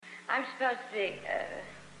I'm supposed to be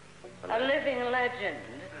a living legend.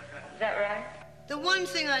 Is that right? The one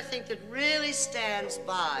thing I think that really stands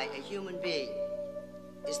by a human being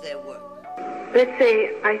is their work. Let's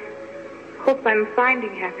say, I hope I'm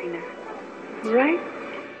finding happiness. Right?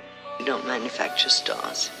 You don't manufacture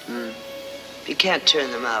stars. You can't turn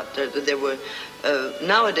them out. There were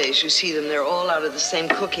nowadays you see them, they're all out of the same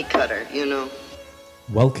cookie cutter, you know.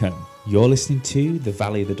 Welcome. You're listening to the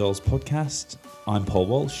Valley of the Dolls podcast. I'm Paul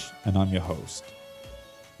Walsh and I'm your host.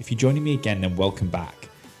 If you're joining me again, then welcome back.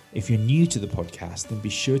 If you're new to the podcast, then be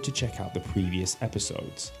sure to check out the previous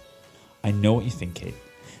episodes. I know what you're thinking.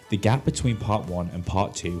 The gap between part 1 and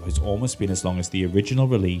part 2 has almost been as long as the original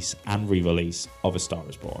release and re-release of A Star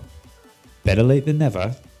Is Born. Better late than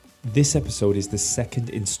never. This episode is the second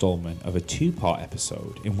installment of a 2-part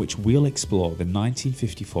episode in which we'll explore the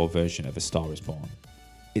 1954 version of A Star Is Born,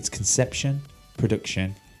 its conception,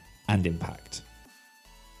 production, and impact.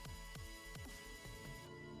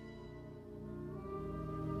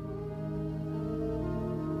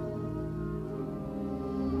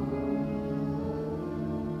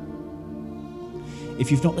 If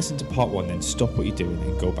you've not listened to part 1, then stop what you're doing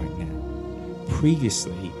and go back now.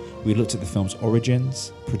 Previously, we looked at the film's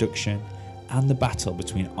origins, production, and the battle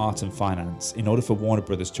between art and finance in order for Warner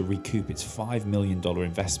Brothers to recoup its $5 million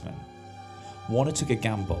investment. Warner took a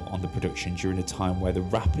gamble on the production during a time where the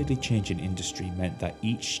rapidly changing industry meant that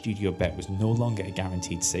each studio bet was no longer a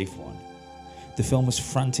guaranteed safe one. The film was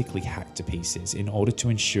frantically hacked to pieces in order to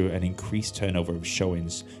ensure an increased turnover of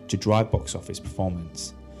showings to drive box office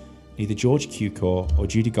performance. Neither George Cukor or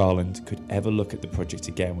Judy Garland could ever look at the project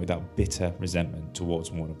again without bitter resentment towards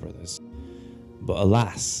Warner Brothers. But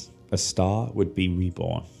alas, a star would be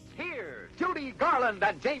reborn. Here's Judy Garland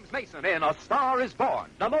and James Mason in A Star Is Born,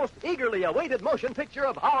 the most eagerly awaited motion picture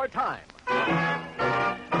of our time.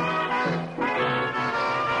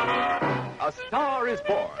 A Star Is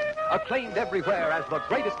Born, acclaimed everywhere as the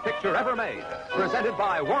greatest picture ever made, presented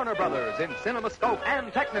by Warner Brothers in CinemaScope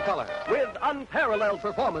and Technicolor, with unparalleled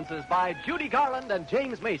performances by Judy Garland and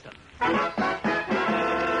James Mason.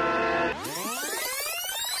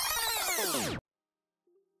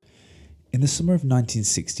 In the summer of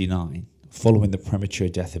 1969, following the premature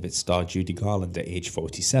death of its star Judy Garland at age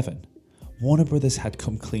 47, Warner Brothers had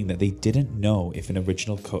come clean that they didn't know if an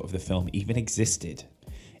original cut of the film even existed.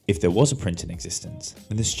 If there was a print in existence,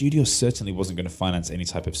 then the studio certainly wasn't going to finance any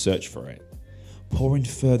type of search for it. Pouring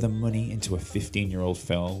further money into a 15-year-old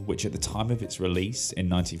film, which at the time of its release in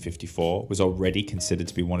 1954 was already considered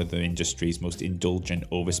to be one of the industry's most indulgent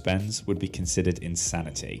overspends, would be considered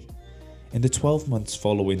insanity. In the 12 months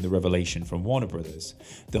following the revelation from Warner Brothers,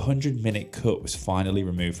 the 100-minute cut was finally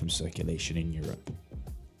removed from circulation in Europe.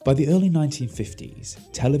 By the early 1950s,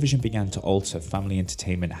 television began to alter family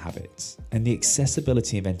entertainment habits, and the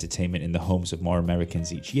accessibility of entertainment in the homes of more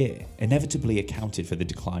Americans each year inevitably accounted for the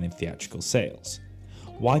decline in theatrical sales.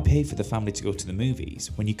 Why pay for the family to go to the movies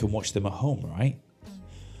when you can watch them at home, right?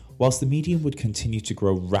 Whilst the medium would continue to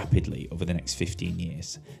grow rapidly over the next 15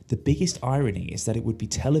 years, the biggest irony is that it would be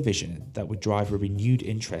television that would drive a renewed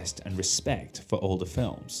interest and respect for older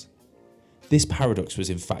films. This paradox was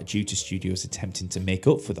in fact due to studios attempting to make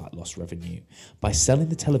up for that lost revenue by selling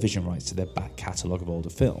the television rights to their back catalogue of older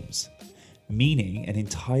films, meaning an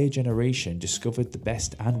entire generation discovered the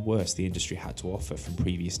best and worst the industry had to offer from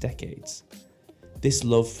previous decades. This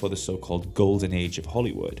love for the so-called golden age of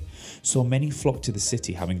Hollywood saw many flock to the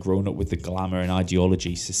city, having grown up with the glamour and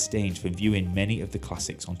ideology sustained for viewing many of the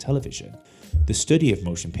classics on television. The study of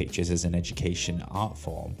motion pictures as an education art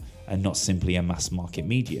form, and not simply a mass market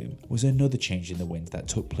medium, was another change in the wind that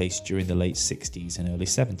took place during the late 60s and early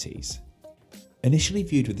 70s. Initially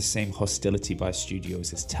viewed with the same hostility by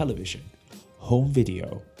studios as television, home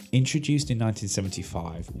video, introduced in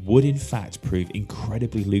 1975, would in fact prove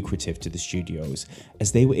incredibly lucrative to the studios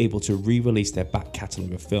as they were able to re-release their back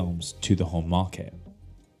catalogue of films to the home market.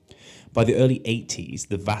 By the early 80s,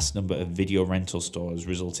 the vast number of video rental stores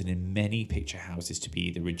resulted in many picture houses to be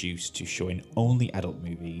either reduced to showing only adult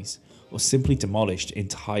movies or simply demolished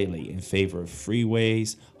entirely in favour of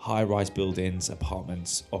freeways, high-rise buildings,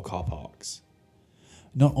 apartments, or car parks.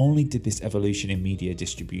 Not only did this evolution in media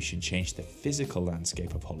distribution change the physical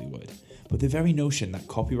landscape of Hollywood, but the very notion that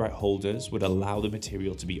copyright holders would allow the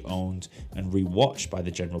material to be owned and re-watched by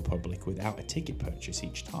the general public without a ticket purchase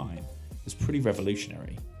each time was pretty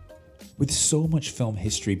revolutionary. With so much film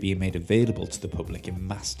history being made available to the public in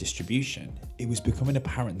mass distribution, it was becoming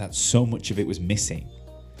apparent that so much of it was missing.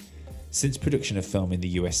 Since production of film in the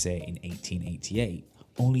USA in 1888,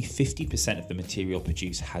 only 50% of the material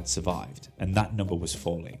produced had survived, and that number was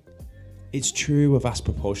falling. It's true a vast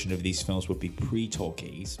proportion of these films would be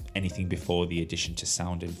pre-talkies, anything before the addition to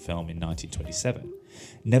sound and film in 1927.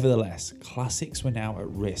 Nevertheless, classics were now at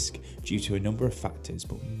risk due to a number of factors,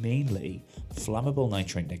 but mainly flammable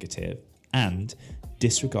nitrate negative and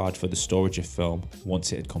disregard for the storage of film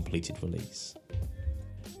once it had completed release.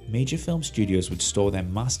 Major film studios would store their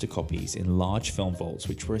master copies in large film vaults,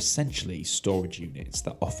 which were essentially storage units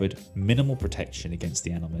that offered minimal protection against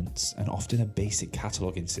the elements and often a basic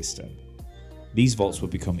cataloguing system. These vaults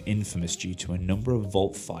would become infamous due to a number of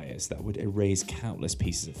vault fires that would erase countless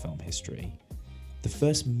pieces of film history. The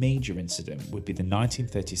first major incident would be the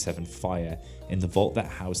 1937 fire in the vault that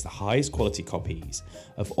housed the highest quality copies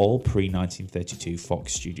of all pre-1932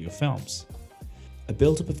 Fox studio films. A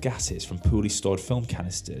buildup of gases from poorly stored film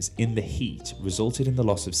canisters in the heat resulted in the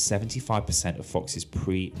loss of 75% of Fox's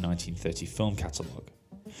pre-1930 film catalogue.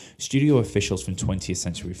 Studio officials from 20th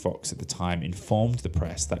Century Fox at the time informed the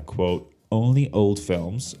press that, quote, only old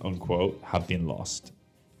films, unquote, have been lost.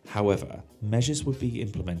 However, measures would be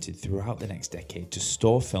implemented throughout the next decade to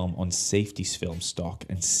store film on safety film stock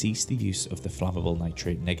and cease the use of the flammable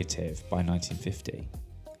nitrate negative by 1950.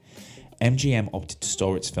 MGM opted to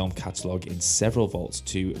store its film catalogue in several vaults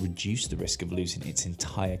to reduce the risk of losing its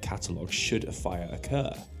entire catalogue should a fire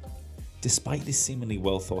occur. Despite this seemingly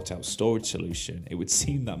well thought out storage solution, it would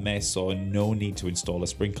seem that Mayer saw no need to install a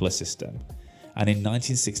sprinkler system, and in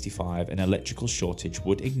 1965 an electrical shortage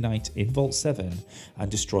would ignite in Vault 7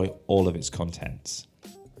 and destroy all of its contents.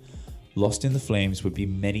 Lost in the flames would be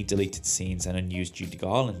many deleted scenes and unused Judy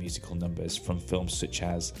Garland musical numbers from films such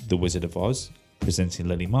as The Wizard of Oz, Presenting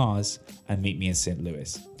Lily Mars, and Meet Me in St.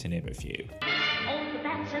 Louis, to name a few. All the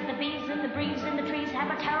bats and the bees and the breeze and the trees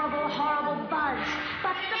have a terrible, horrible buzz.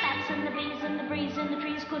 But the bats and the bees and the breeze and the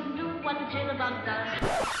trees couldn't do what the jitterbug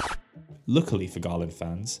does. Luckily for Garland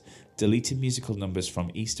fans, deleted musical numbers from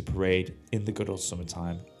Easter Parade, In the Good Old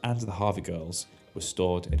Summertime, and The Harvey Girls were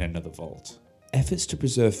stored in another vault. Efforts to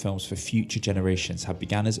preserve films for future generations had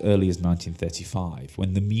begun as early as 1935,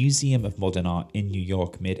 when the Museum of Modern Art in New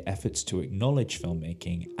York made efforts to acknowledge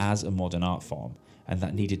filmmaking as a modern art form, and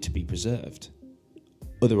that needed to be preserved.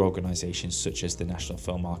 Other organisations such as the National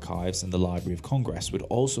Film Archives and the Library of Congress would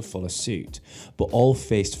also follow suit, but all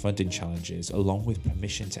faced funding challenges along with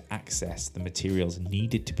permission to access the materials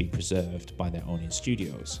needed to be preserved by their owning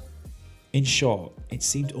studios. In short, it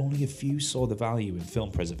seemed only a few saw the value in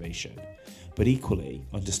film preservation, but equally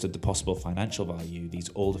understood the possible financial value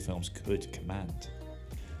these older films could command.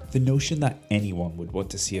 The notion that anyone would want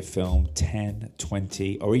to see a film 10,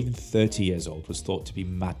 20, or even 30 years old was thought to be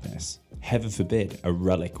madness. Heaven forbid a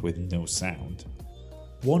relic with no sound.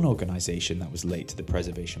 One organisation that was late to the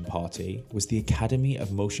preservation party was the Academy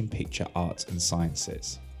of Motion Picture Arts and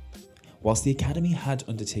Sciences. Whilst the Academy had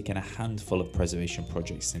undertaken a handful of preservation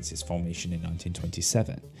projects since its formation in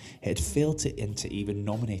 1927, it had failed to enter even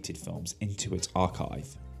nominated films into its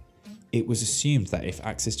archive. It was assumed that if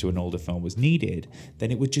access to an older film was needed,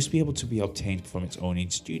 then it would just be able to be obtained from its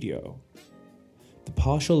owning studio. The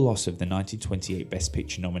partial loss of the 1928 Best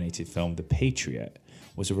Picture nominated film The Patriot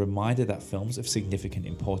was a reminder that films of significant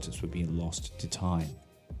importance were being lost to time.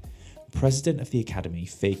 President of the Academy,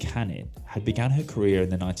 Faye Cannon, had begun her career in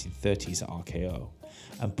the 1930s at RKO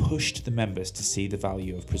and pushed the members to see the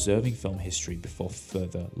value of preserving film history before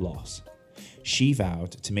further loss. She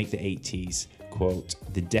vowed to make the 80s, quote,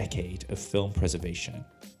 the decade of film preservation,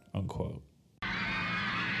 unquote.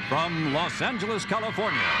 From Los Angeles,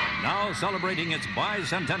 California, now celebrating its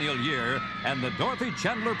bicentennial year, and the Dorothy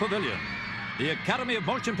Chandler Pavilion, the Academy of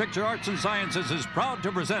Motion Picture Arts and Sciences is proud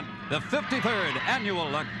to present the 53rd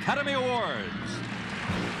Annual Academy Awards.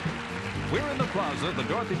 We're in the plaza of the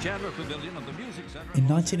Dorothy Chandler Pavilion of the Music Center. In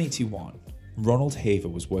 1981, Ronald Haver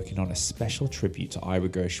was working on a special tribute to Ira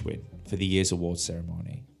Gershwin for the year's awards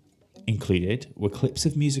ceremony. Included were clips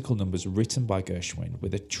of musical numbers written by Gershwin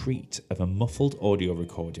with a treat of a muffled audio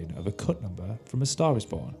recording of a cut number from A Star Is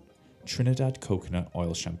Born, Trinidad Coconut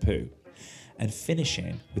Oil Shampoo, and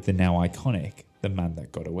finishing with the now iconic The Man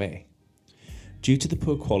That Got Away. Due to the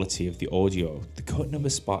poor quality of the audio, the cut number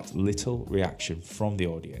sparked little reaction from the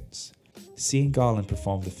audience. Seeing Garland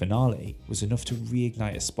perform the finale was enough to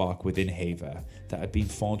reignite a spark within Haver that had been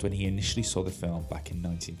formed when he initially saw the film back in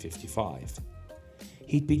 1955.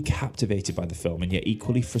 He'd been captivated by the film and yet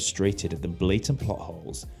equally frustrated at the blatant plot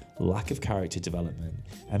holes, lack of character development,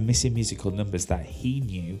 and missing musical numbers that he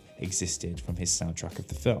knew existed from his soundtrack of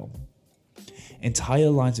the film. Entire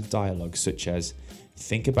lines of dialogue such as,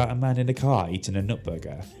 "Think about a man in a car eating a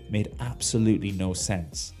nutburger," made absolutely no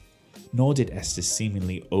sense, nor did Esther's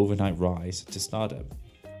seemingly overnight rise to stardom.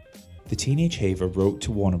 The teenage Haver wrote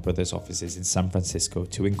to Warner Brothers offices in San Francisco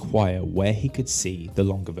to inquire where he could see the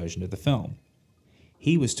longer version of the film.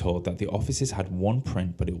 He was told that the offices had one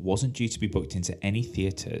print, but it wasn't due to be booked into any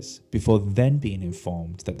theatres, before then being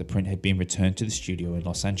informed that the print had been returned to the studio in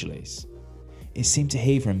Los Angeles. It seemed to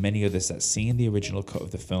Haver and many others that seeing the original cut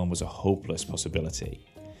of the film was a hopeless possibility.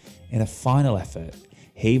 In a final effort,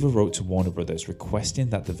 Haver wrote to Warner Brothers requesting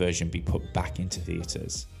that the version be put back into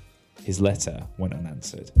theatres. His letter went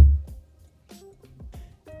unanswered.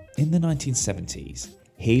 In the 1970s,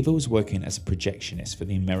 Haver was working as a projectionist for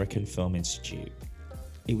the American Film Institute.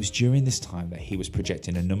 It was during this time that he was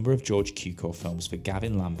projecting a number of George Cukor films for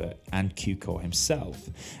Gavin Lambert and Cukor himself,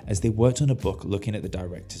 as they worked on a book looking at the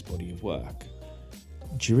director's body of work.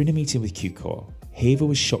 During a meeting with Cukor, Haver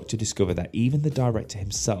was shocked to discover that even the director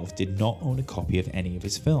himself did not own a copy of any of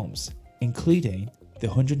his films, including the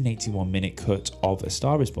 181-minute cut of A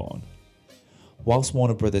Star Is Born. Whilst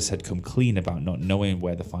Warner Brothers had come clean about not knowing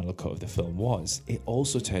where the final cut of the film was, it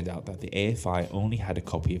also turned out that the AFI only had a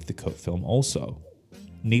copy of the cut film also.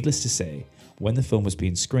 Needless to say, when the film was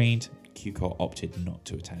being screened, Cukor opted not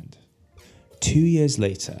to attend. 2 years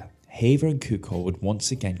later, Haver and Cukor would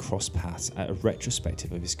once again cross paths at a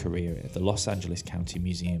retrospective of his career at the Los Angeles County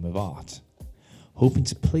Museum of Art. Hoping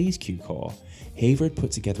to please Cukor, Haver had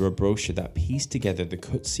put together a brochure that pieced together the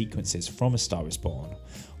cut sequences from A Star Is Born,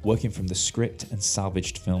 working from the script and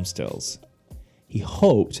salvaged film stills. He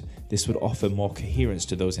hoped this would offer more coherence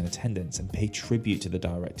to those in attendance and pay tribute to the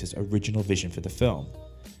director's original vision for the film.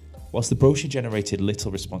 Whilst the brochure generated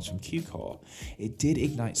little response from Cukor, it did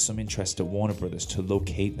ignite some interest at Warner Brothers to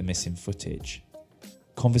locate the missing footage.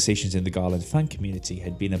 Conversations in the Garland fan community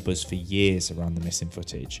had been abuzz for years around the missing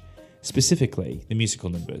footage, specifically the musical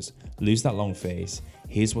numbers Lose That Long Face,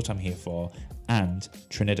 Here's What I'm Here For, and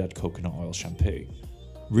Trinidad Coconut Oil Shampoo.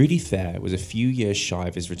 Rudy Fair was a few years shy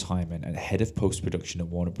of his retirement and head of post-production at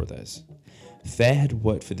Warner Brothers. Fair had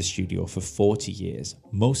worked for the studio for 40 years,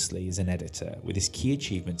 mostly as an editor, with his key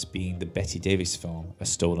achievements being the Bette Davis film A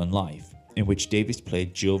Stolen Life, in which Davis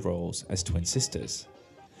played dual roles as twin sisters.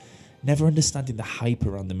 Never understanding the hype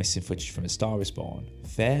around the missing footage from A Star Is Born,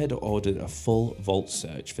 Fair had ordered a full vault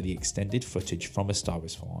search for the extended footage from A Star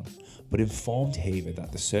Is Born, but informed Haver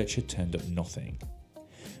that the search had turned up nothing.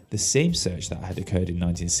 The same search that had occurred in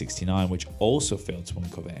 1969, which also failed to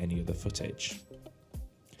uncover any other footage.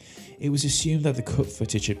 It was assumed that the cut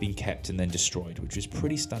footage had been kept and then destroyed, which was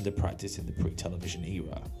pretty standard practice in the pre-television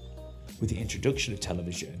era. With the introduction of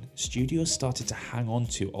television, studios started to hang on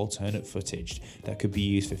to alternate footage that could be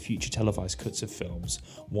used for future televised cuts of films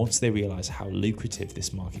once they realised how lucrative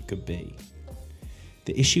this market could be.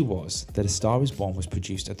 The issue was that A Star Is Born was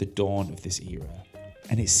produced at the dawn of this era,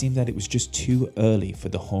 and it seemed that it was just too early for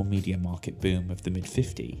the home media market boom of the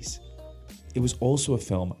mid-50s. It was also a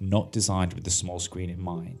film not designed with the small screen in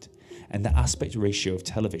mind, and the aspect ratio of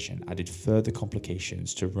television added further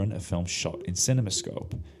complications to run a film shot in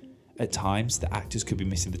CinemaScope. At times, the actors could be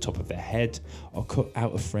missing the top of their head or cut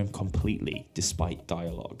out of frame completely despite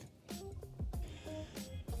dialogue.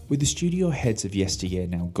 With the studio heads of yesteryear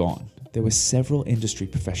now gone, there were several industry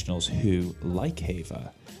professionals who, like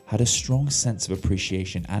Haver, had a strong sense of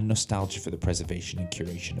appreciation and nostalgia for the preservation and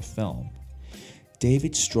curation of film.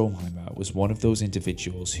 David Stroheimer was one of those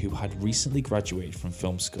individuals who had recently graduated from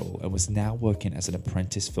film school and was now working as an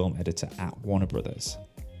apprentice film editor at Warner Brothers.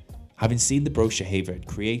 Having seen the brochure Haver had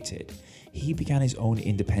created, he began his own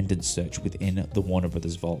independent search within the Warner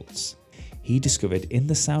Brothers vaults. He discovered in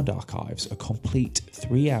the sound archives a complete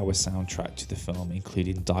 3-hour soundtrack to the film,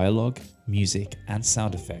 including dialogue, music, and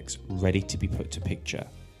sound effects ready to be put to picture.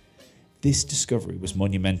 This discovery was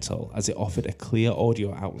monumental as it offered a clear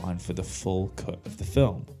audio outline for the full cut of the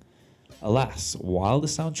film. Alas, while the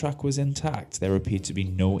soundtrack was intact, there appeared to be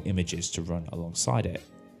no images to run alongside it.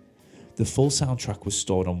 The full soundtrack was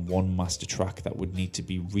stored on one master track that would need to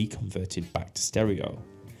be reconverted back to stereo.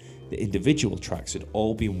 The individual tracks had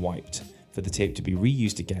all been wiped for the tape to be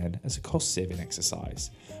reused again as a cost-saving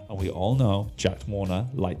exercise, and we all know Jack Warner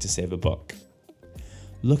liked to save a buck.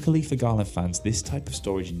 Luckily for Garland fans, this type of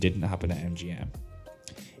storage didn't happen at MGM.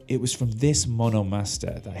 It was from this mono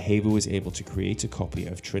master that Haver was able to create a copy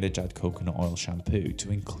of Trinidad Coconut Oil Shampoo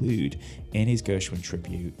to include in his Gershwin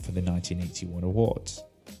tribute for the 1981 awards.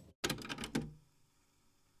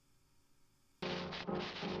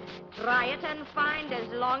 Try it and find as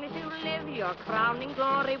long as you live, your crowning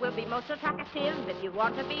glory will be most attractive. If you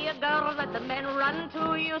want to be a girl that the men run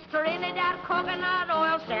to, use Trinidad Coconut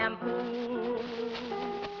Oil Shampoo.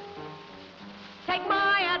 Take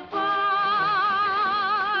my advice,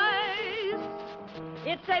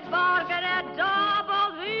 it's a bargain at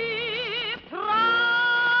double the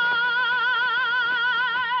price.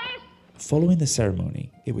 Following the ceremony,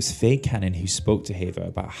 it was Faye Cannon who spoke to Haver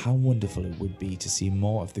about how wonderful it would be to see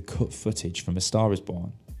more of the cut footage from A Star Is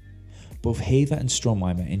Born. Both Haver and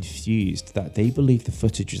Strohmeimer infused that they believed the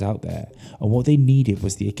footage was out there, and what they needed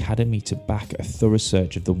was the Academy to back a thorough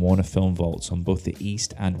search of the Warner film vaults on both the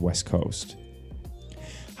East and West Coast.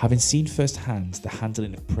 Having seen firsthand the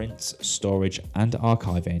handling of prints, storage, and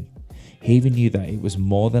archiving, Haver knew that it was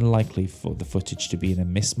more than likely for the footage to be in a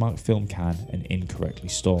mismarked film can and incorrectly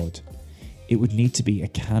stored. It would need to be a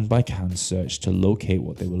can-by-can search to locate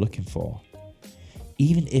what they were looking for.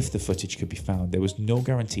 Even if the footage could be found, there was no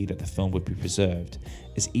guarantee that the film would be preserved,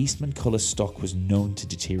 as Eastman Color stock was known to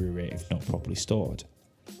deteriorate if not properly stored.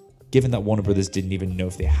 Given that Warner Brothers didn't even know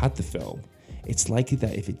if they had the film, it's likely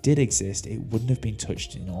that if it did exist, it wouldn't have been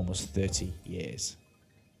touched in almost 30 years.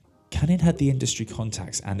 Cannon had the industry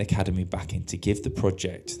contacts and Academy backing to give the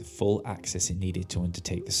project the full access it needed to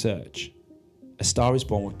undertake the search. A Star Is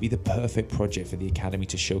Born would be the perfect project for the Academy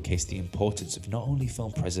to showcase the importance of not only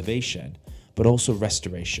film preservation, but also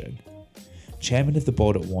restoration. Chairman of the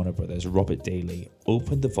board at Warner Brothers, Robert Daly,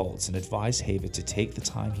 opened the vaults and advised Haver to take the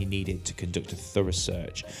time he needed to conduct a thorough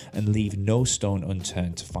search and leave no stone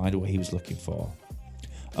unturned to find what he was looking for.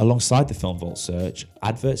 Alongside the film vault search,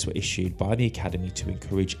 adverts were issued by the Academy to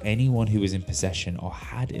encourage anyone who was in possession or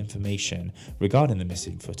had information regarding the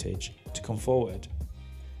missing footage to come forward.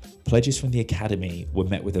 Pledges from the Academy were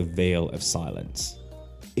met with a veil of silence.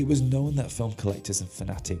 It was known that film collectors and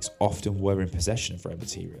fanatics often were in possession of rare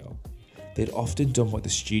material. They'd often done what the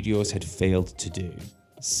studios had failed to do: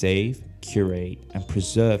 save, curate, and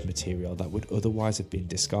preserve material that would otherwise have been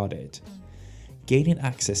discarded. Gaining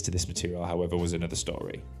access to this material, however, was another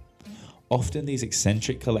story. Often these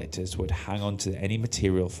eccentric collectors would hang on to any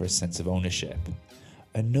material for a sense of ownership.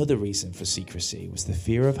 Another reason for secrecy was the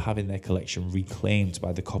fear of having their collection reclaimed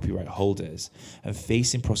by the copyright holders and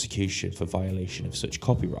facing prosecution for violation of such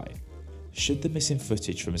copyright. Should the missing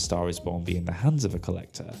footage from A Star Is Born be in the hands of a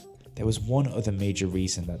collector, there was one other major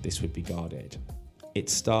reason that this would be guarded: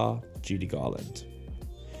 its star, Judy Garland.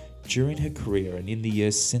 During her career and in the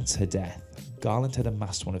years since her death, Garland had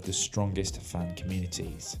amassed one of the strongest fan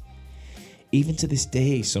communities. Even to this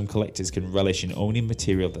day, some collectors can relish in owning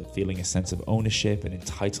material that feeling a sense of ownership and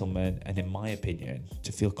entitlement, and in my opinion,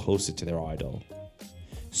 to feel closer to their idol.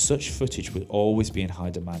 Such footage would always be in high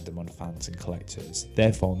demand among fans and collectors,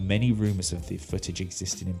 therefore many rumours of the footage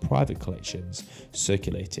existing in private collections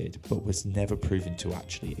circulated, but was never proven to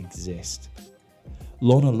actually exist.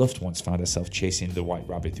 Lorna Luft once found herself chasing the White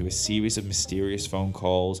Rabbit through a series of mysterious phone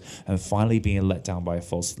calls and finally being let down by a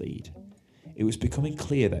false lead. It was becoming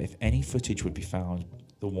clear that if any footage would be found,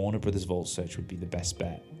 the Warner Brothers vault search would be the best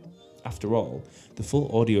bet. After all, the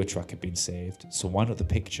full audio track had been saved, so why not the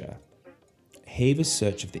picture? Haver's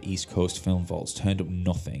search of the East Coast film vaults turned up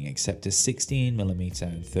nothing except a 16mm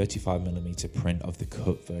and 35mm print of the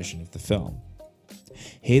cut version of the film.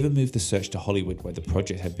 Haver moved the search to Hollywood, where the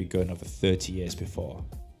project had begun over 30 years before.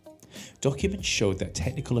 Documents showed that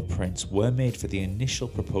Technicolor prints were made for the initial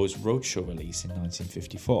proposed roadshow release in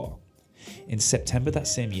 1954. In September that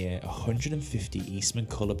same year, 150 Eastman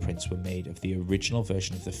color prints were made of the original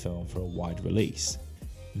version of the film for a wide release.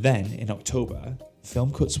 Then, in October,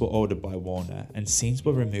 film cuts were ordered by Warner and scenes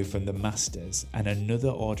were removed from the masters, and another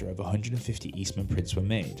order of 150 Eastman prints were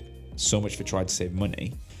made. So much for trying to save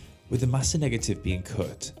money. With the master negative being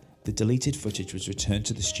cut, the deleted footage was returned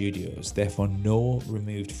to the studios, therefore no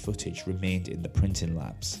removed footage remained in the printing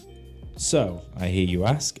labs. So, I hear you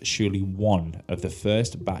ask, surely one of the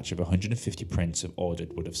first batch of 150 prints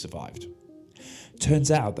ordered would have survived.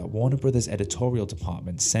 Turns out that Warner Brothers' editorial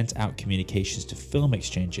department sent out communications to film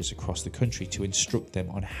exchanges across the country to instruct them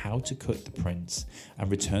on how to cut the prints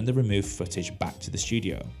and return the removed footage back to the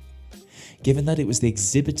studio. Given that it was the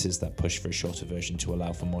exhibitors that pushed for a shorter version to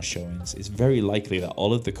allow for more showings, it's very likely that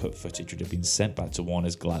all of the cut footage would have been sent back to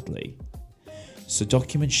Warner's gladly. So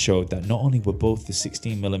documents showed that not only were both the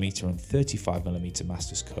 16mm and 35mm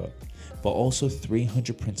masters cut, but also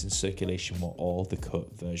 300 prints in circulation were all the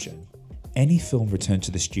cut version. Any film returned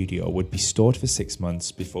to the studio would be stored for 6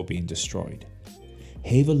 months before being destroyed.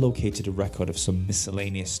 Haver located a record of some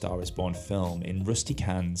miscellaneous Star Is Born film in rusty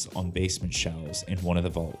cans on basement shelves in one of the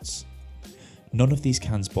vaults. None of these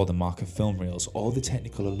cans bore the mark of film reels or the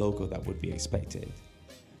Technicolor logo that would be expected.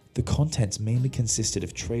 The contents mainly consisted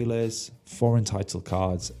of trailers, foreign title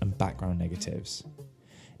cards, and background negatives.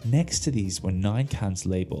 Next to these were 9 cans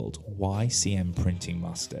labelled YCM Printing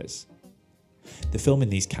Masters. The film in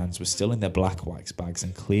these cans was still in their black wax bags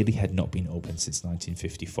and clearly had not been opened since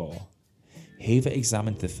 1954. Haver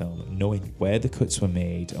examined the film, knowing where the cuts were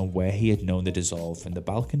made and where he had known the dissolve, from the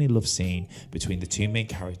balcony love scene between the two main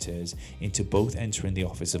characters into both entering the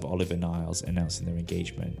office of Oliver Niles announcing their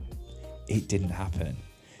engagement. It didn't happen.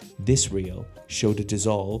 This reel showed a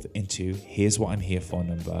dissolve into "Here's What I'm Here For"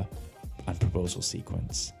 number and proposal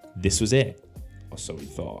sequence. This was it, or so we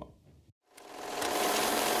thought.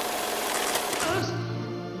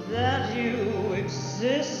 That you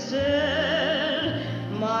existed,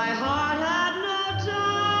 my heart had no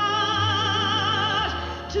doubt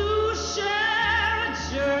to share a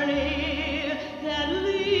journey that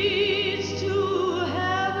leads to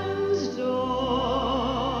heaven's door.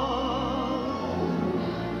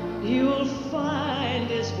 You'll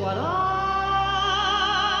find is what I'm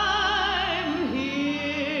here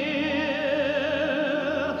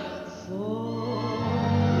for.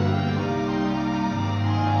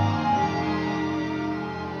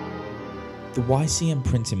 The YCM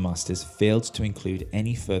printing masters failed to include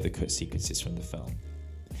any further cut sequences from the film.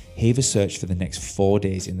 Haver searched for the next 4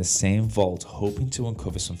 days in the same vault, hoping to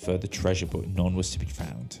uncover some further treasure, but none was to be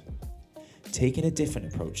found. Taking a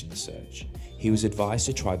different approach in the search, he was advised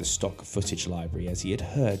to try the stock footage library, as he had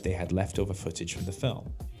heard they had leftover footage from the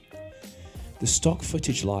film. The stock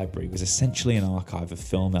footage library was essentially an archive of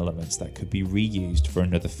film elements that could be reused for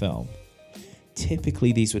another film.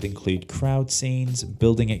 Typically, these would include crowd scenes,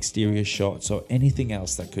 building exterior shots, or anything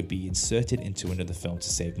else that could be inserted into another film to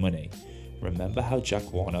save money. Remember how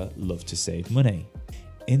Jack Warner loved to save money?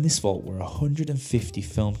 In this vault were 150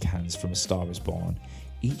 film cans from A Star Is Born,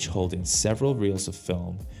 each holding several reels of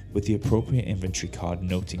film with the appropriate inventory card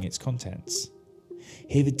noting its contents.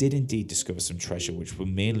 Haver did indeed discover some treasure, which were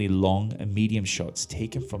merely long and medium shots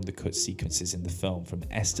taken from the cut sequences in the film, from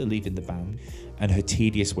Esther leaving the band and her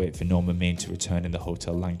tedious wait for Norma Main to return in the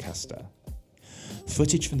Hotel Lancaster.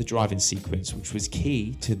 Footage from the driving sequence, which was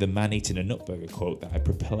key to the "man eating a nutburger" quote that had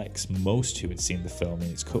perplexed most who had seen the film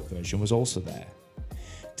in its cut version, was also there.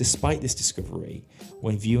 Despite this discovery,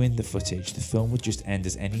 when viewing the footage, the film would just end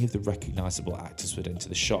as any of the recognisable actors would enter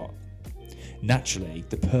the shot. Naturally,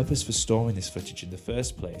 the purpose for storing this footage in the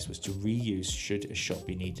first place was to reuse should a shot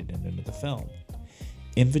be needed in another film.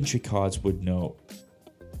 Inventory cards would note,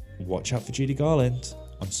 "Watch out for Judy Garland"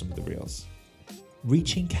 on some of the reels.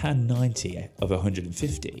 Reaching can 90 of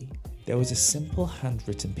 150, there was a simple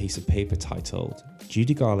handwritten piece of paper titled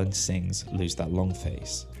 "Judy Garland sings Lose That Long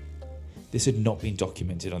Face." This had not been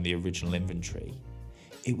documented on the original inventory.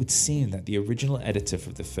 It would seem that the original editor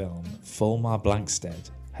for the film, Fulmar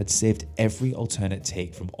Blankstead, had saved every alternate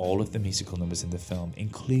take from all of the musical numbers in the film,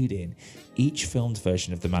 including each filmed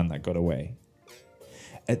version of The Man That Got Away.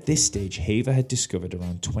 At this stage, Haver had discovered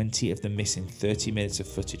around 20 of the missing 30 minutes of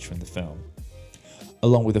footage from the film,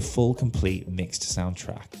 along with a full, complete, mixed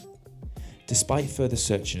soundtrack. Despite further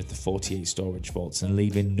searching of the 48 storage vaults and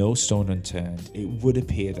leaving no stone unturned, it would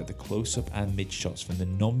appear that the close-up and mid-shots from the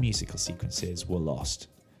non-musical sequences were lost,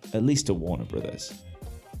 at least to Warner Brothers.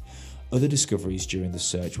 Other discoveries during the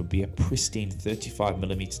search would be a pristine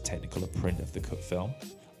 35mm Technicolor print of the cut film,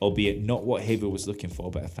 albeit not what Haver was looking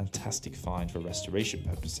for, but a fantastic find for restoration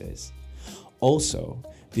purposes. Also,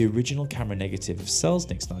 the original camera negative of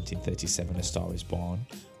Selznick's 1937 A Star Is Born,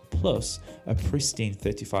 plus a pristine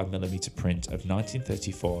 35mm print of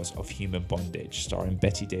 1934's Of Human Bondage, starring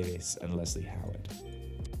Betty Davis and Leslie Howard.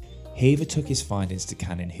 Haver took his findings to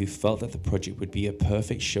Cannon, who felt that the project would be a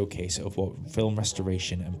perfect showcase of what film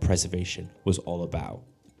restoration and preservation was all about.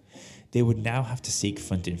 They would now have to seek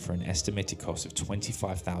funding for an estimated cost of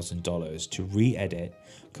 $25,000 to re-edit,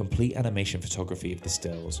 complete animation photography of the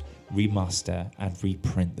stills, remaster and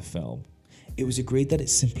reprint the film. It was agreed that it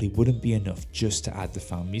simply wouldn't be enough just to add the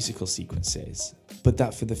found musical sequences, but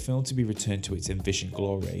that for the film to be returned to its envisioned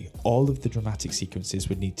glory, all of the dramatic sequences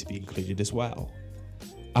would need to be included as well.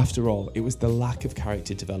 After all, it was the lack of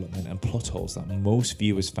character development and plot holes that most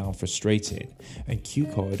viewers found frustrating, and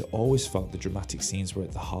Cukor had always felt the dramatic scenes were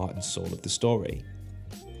at the heart and soul of the story.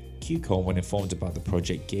 Cukor, when informed about the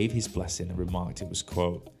project, gave his blessing and remarked it was,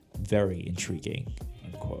 quote, "very intriguing,"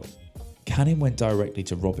 unquote. Cannon went directly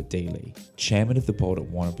to Robert Daly, chairman of the board at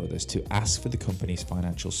Warner Brothers, to ask for the company's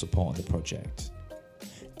financial support on the project.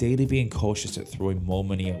 Daly, being cautious at throwing more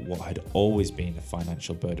money at what had always been a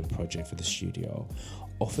financial burden project for the studio,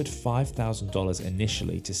 offered $5,000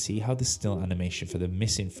 initially to see how the still animation for the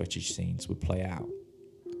missing footage scenes would play out.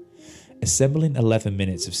 Assembling 11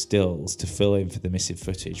 minutes of stills to fill in for the missing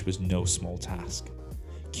footage was no small task.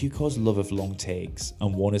 Cukor's love of long takes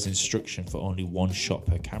and Warner's instruction for only one shot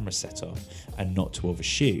per camera setup and not to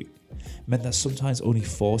overshoot meant that sometimes only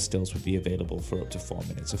 4 stills would be available for up to 4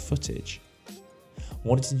 minutes of footage.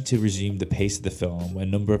 wanting to resume the pace of the film where a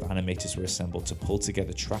number of animators were assembled to pull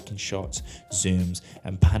together tracking shots, zooms,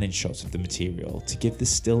 and panning shots of the material to give the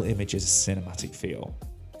still images a cinematic feel.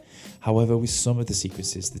 However, with some of the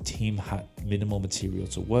sequences, the team had minimal material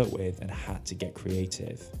to work with and had to get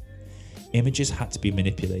creative. Images had to be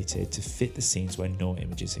manipulated to fit the scenes where no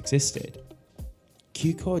images existed.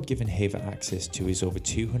 Cukor had given Haver access to his over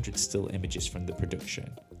 200 still images from the production,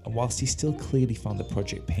 and whilst he still clearly found the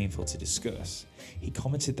project painful to discuss, he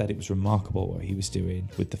commented that it was remarkable what he was doing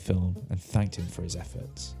with the film and thanked him for his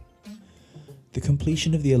efforts. The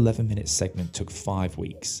completion of the 11-minute segment took 5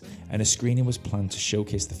 weeks, and a screening was planned to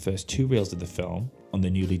showcase the first 2 reels of the film on the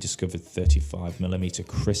newly discovered 35mm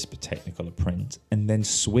crisp Technicolor print, and then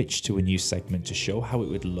switch to a new segment to show how it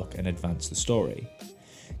would look and advance the story.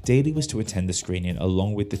 Daly was to attend the screening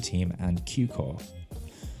along with the team and Cukor.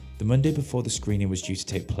 The Monday before the screening was due to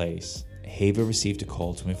take place, Haver received a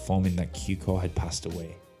call to inform him that Cukor had passed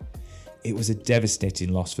away. It was a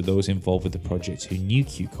devastating loss for those involved with the project who knew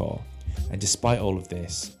Cukor, and despite all of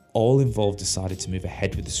this, all involved decided to move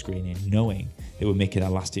ahead with the screening, knowing they were making a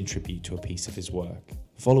lasting tribute to a piece of his work.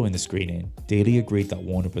 Following the screening, Daly agreed that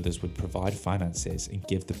Warner Brothers would provide finances and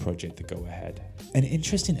give the project the go-ahead. An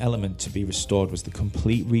interesting element to be restored was the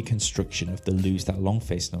complete reconstruction of the Lose That Long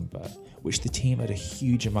Face number, which the team had a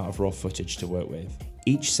huge amount of raw footage to work with.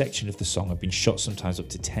 Each section of the song had been shot sometimes up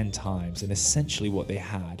to 10 times, and essentially what they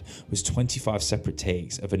had was 25 separate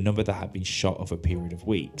takes of a number that had been shot over a period of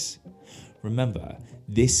weeks. Remember,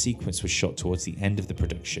 this sequence was shot towards the end of the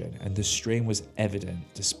production, and the strain was evident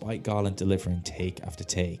despite Garland delivering take after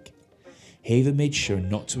take. Haver made sure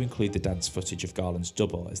not to include the dance footage of Garland's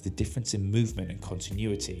double, as the difference in movement and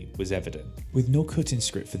continuity was evident. With no cutting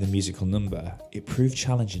script for the musical number, it proved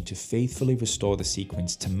challenging to faithfully restore the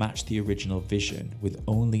sequence to match the original vision with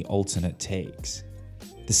only alternate takes.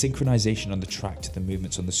 The synchronization on the track to the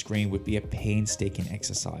movements on the screen would be a painstaking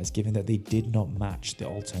exercise given that they did not match the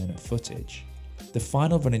alternate footage. The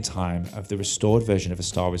final running time of the restored version of A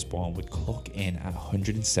Star Is Born would clock in at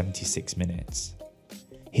 176 minutes.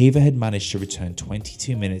 Haver had managed to return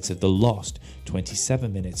 22 minutes of the lost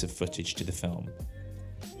 27 minutes of footage to the film.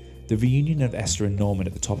 The reunion of Esther and Norman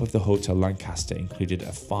at the top of the Hotel Lancaster included a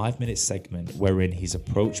 5-minute segment wherein he's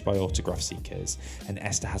approached by autograph seekers and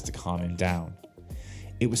Esther has to calm him down.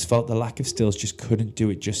 It was felt the lack of stills just couldn't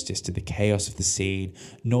do it justice to the chaos of the scene,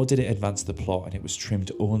 nor did it advance the plot, and it was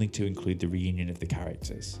trimmed only to include the reunion of the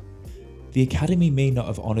characters. The Academy may not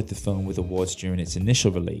have honoured the film with awards during its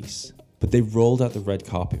initial release, but they rolled out the red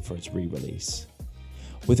carpet for its re-release.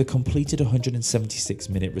 With a completed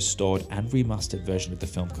 176-minute restored and remastered version of the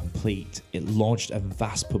film complete, it launched a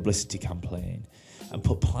vast publicity campaign and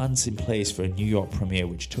put plans in place for a New York premiere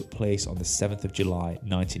which took place on the 7th of July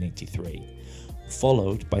 1983.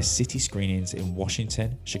 Followed by city screenings in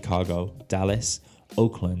Washington, Chicago, Dallas,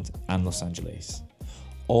 Oakland, and Los Angeles.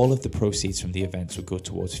 All of the proceeds from the events would go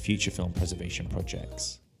towards future film preservation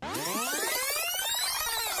projects.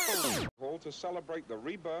 To celebrate the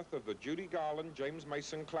rebirth of the Judy Garland James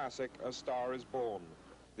Mason classic, A Star Is Born.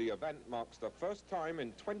 The event marks the first time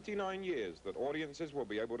in 29 years that audiences will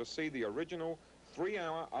be able to see the original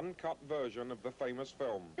 3-hour uncut version of the famous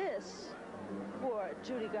film. This, for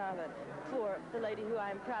Judy Garland, for the lady who I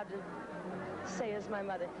am proud to say is my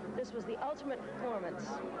mother, this was the ultimate performance.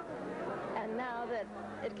 And now that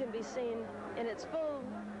it can be seen in its full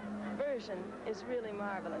version, is really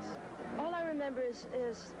marvelous. All I remember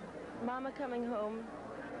is Mama coming home,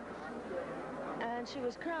 and she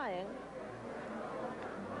was crying,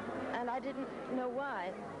 and I didn't know why,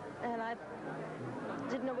 and I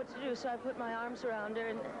didn't know what to do, so I put my arms around her,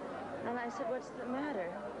 and I said, "What's the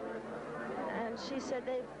matter?" And she said,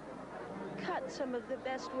 "They've cut some of the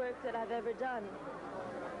best work that I've ever done.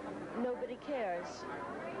 Nobody cares."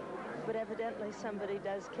 But evidently somebody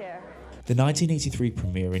does care. The 1983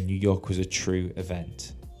 premiere in New York was a true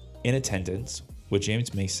event. In attendance were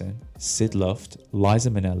James Mason, Sid Luft, Liza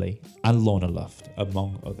Minnelli, and Lorna Luft,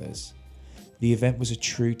 among others. The event was a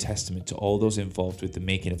true testament to all those involved with the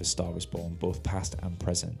making of A Star Is Born, both past and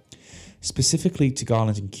present. Specifically to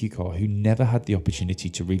Garland and Cukor, who never had the opportunity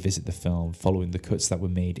to revisit the film following the cuts that were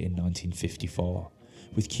made in 1954,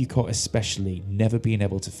 with Cukor especially never being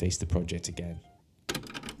able to face the project again.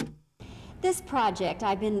 This project,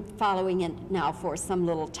 I've been following it now for some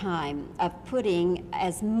little time, of putting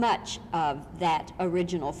as much of that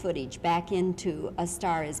original footage back into A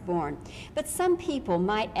Star Is Born. But some people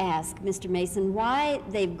might ask, Mr. Mason, why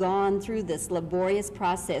they've gone through this laborious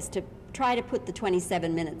process to try to put the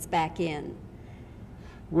 27 minutes back in.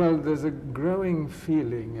 Well, there's a growing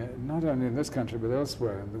feeling, not only in this country but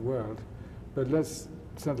elsewhere in the world, but let's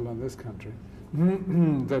settle on this country,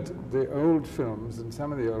 that the old films, and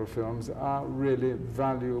some of the old films, are really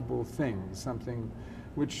valuable things, something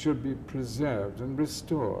which should be preserved and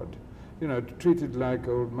restored. You know, treated like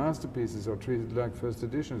old masterpieces or treated like first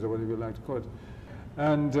editions or whatever you like to call it.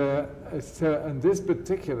 And this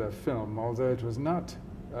particular film, although it was not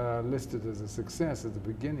listed as a success at the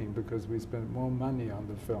beginning because we spent more money on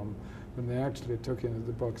the film than they actually took in at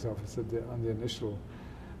the box office on the initial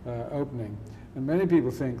opening. And many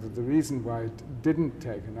people think that the reason why it didn't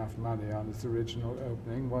take enough money on its original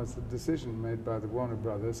opening was the decision made by the Warner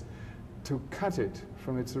Brothers to cut it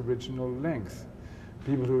from its original length.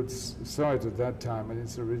 People who saw it at that time in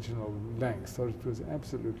its original length thought it was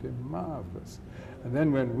absolutely marvelous. And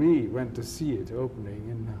then when we went to see it opening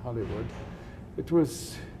in Hollywood,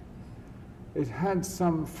 it had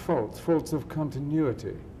some faults of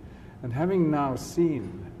continuity. And having now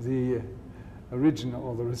seen the original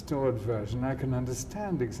or the restored version, I can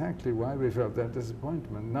understand exactly why we felt that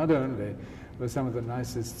disappointment. Not only were some of the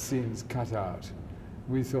nicest scenes cut out,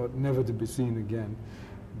 we thought never to be seen again,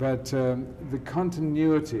 but the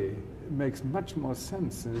continuity makes much more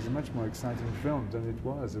sense and is a much more exciting film than it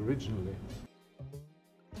was originally.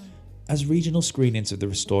 As regional screenings of the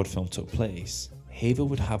restored film took place, Haver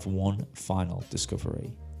would have one final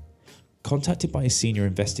discovery. Contacted by a senior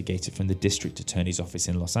investigator from the District Attorney's Office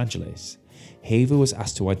in Los Angeles, Haver was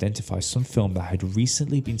asked to identify some film that had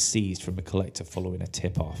recently been seized from a collector following a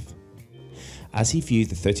tip-off. As he viewed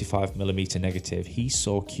the 35mm negative, he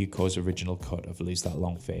saw Cukor's original cut of Lose That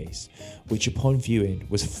Long Face, which upon viewing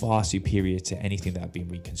was far superior to anything that had been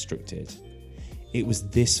reconstructed. It was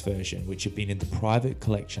this version, which had been in the private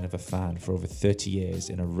collection of a fan for over 30 years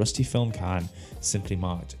in a rusty film can simply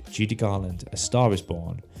marked Judy Garland, A Star Is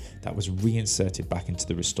Born, that was reinserted back into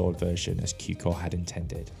the restored version as Cukor had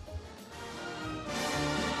intended.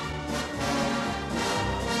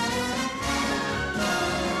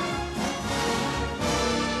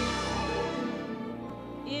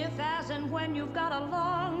 If as and when you've got a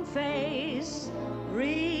long face,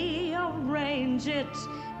 rearrange it.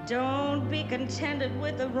 Don't be contented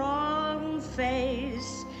with the wrong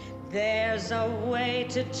face. There's a way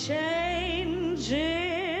to change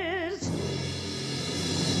it.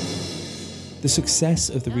 The success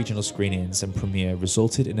of the regional screenings and premiere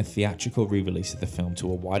resulted in a theatrical re-release of the film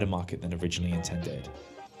to a wider market than originally intended.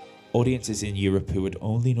 Audiences in Europe who had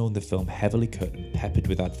only known the film heavily cut and peppered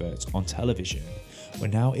with adverts on television were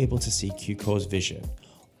now able to see Cukor's vision,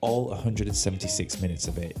 all 176 minutes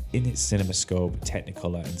of it, in its CinemaScope,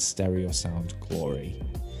 Technicolor and stereo sound glory.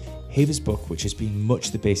 Haver's book, which has been much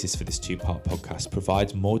the basis for this two-part podcast,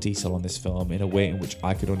 provides more detail on this film in a way in which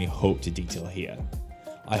I could only hope to detail here.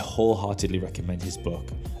 I wholeheartedly recommend his book,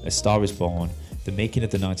 A Star Is Born, the making of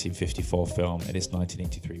the 1954 film and its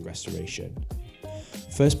 1983 restoration.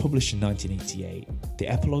 First published in 1988, the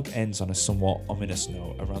epilogue ends on a somewhat ominous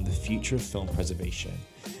note around the future of film preservation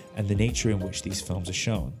and the nature in which these films are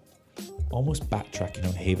shown, almost backtracking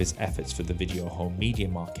on Haver's efforts for the video home media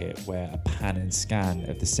market, where a pan and scan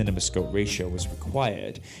of the CinemaScope ratio was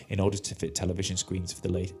required in order to fit television screens of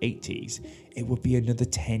the late 80s. It would be another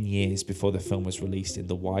 10 years before the film was released in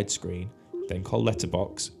the widescreen, then called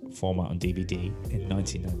letterbox, format on DVD, in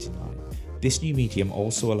 1999. This new medium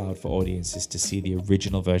also allowed for audiences to see the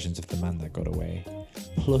original versions of The Man That Got Away,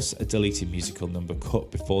 plus a deleted musical number cut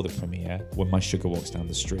before the premiere, When My Sugar Walks Down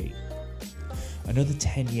the Street. Another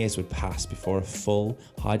 10 years would pass before a full,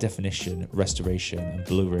 high-definition restoration and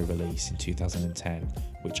Blu-ray release in 2010,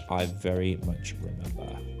 which I very much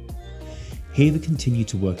remember. Haver continued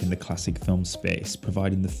to work in the classic film space,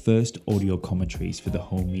 providing the first audio commentaries for the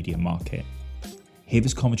home media market.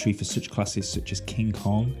 Haver's commentary for such classics such as King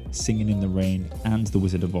Kong, Singing in the Rain, and The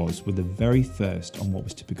Wizard of Oz were the very first on what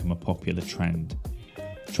was to become a popular trend.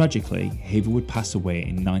 Tragically, Haver would pass away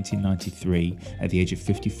in 1993 at the age of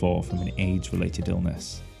 54 from an AIDS-related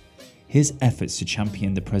illness. His efforts to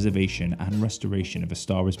champion the preservation and restoration of A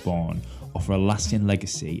Star Is Born offer a lasting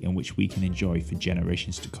legacy in which we can enjoy for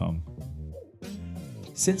generations to come.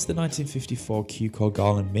 Since the 1954 Cukor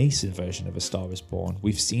Garland Mason version of A Star Is Born,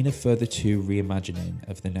 we've seen a further two reimagining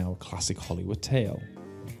of the now classic Hollywood tale.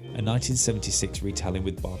 A 1976 retelling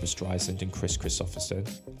with Barbra Streisand and Kris Kristofferson,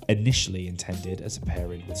 initially intended as a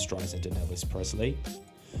pairing with Streisand and Elvis Presley.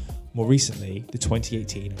 More recently, the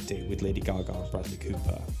 2018 update with Lady Gaga and Bradley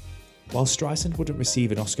Cooper. While Streisand wouldn't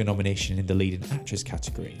receive an Oscar nomination in the leading actress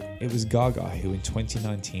category, it was Gaga who in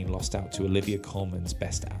 2019 lost out to Olivia Colman's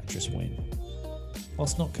Best Actress win.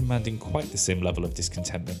 Whilst not commanding quite the same level of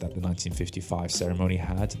discontentment that the 1955 ceremony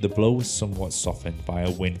had, the blow was somewhat softened by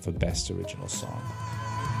a win for Best Original Song.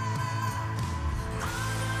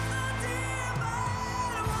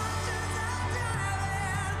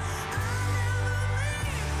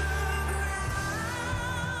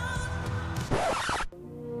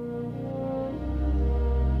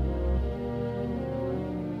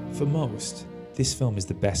 For most, this film is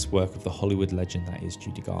the best work of the Hollywood legend that is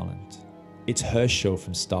Judy Garland. It's her show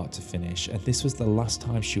from start to finish, and this was the last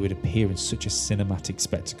time she would appear in such a cinematic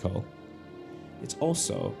spectacle. It's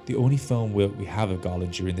also the only film we have of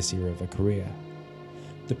Garland during this era of her career.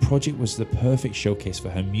 The project was the perfect showcase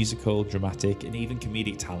for her musical, dramatic, and even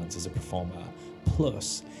comedic talents as a performer.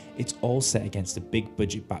 Plus, it's all set against a big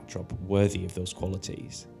budget backdrop worthy of those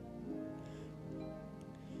qualities.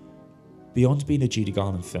 Beyond being a Judy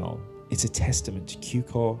Garland film, it's a testament to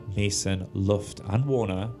Cukor, Mason, Luft, and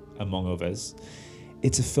Warner, among others.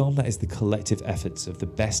 It's a film that is the collective efforts of the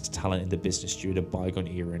best talent in the business during a bygone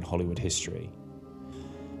era in Hollywood history.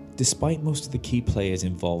 Despite most of the key players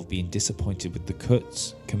involved being disappointed with the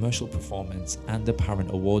cuts, commercial performance, and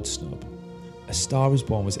apparent award snub, A Star Is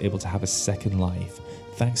Born was able to have a second life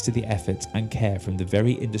thanks to the efforts and care from the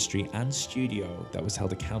very industry and studio that was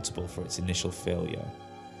held accountable for its initial failure.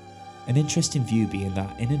 An interesting view being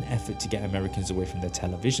that in an effort to get Americans away from their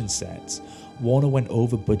television sets, Warner went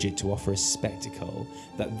over budget to offer a spectacle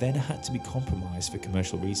that then had to be compromised for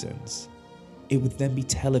commercial reasons. It would then be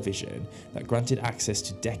television that granted access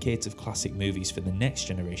to decades of classic movies for the next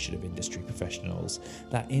generation of industry professionals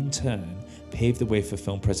that in turn paved the way for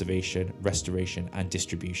film preservation, restoration and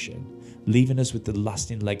distribution, leaving us with the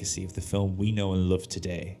lasting legacy of the film we know and love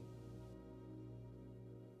today.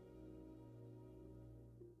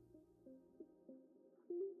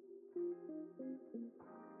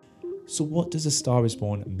 So what does A Star Is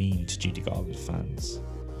Born mean to Judy Garland fans?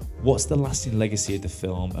 What's the lasting legacy of the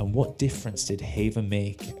film, and what difference did Haver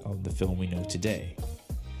make on the film we know today?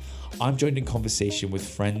 I'm joined in conversation with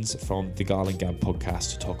friends from the Garland Gab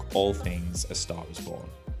podcast to talk all things A Star Is Born.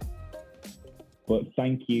 But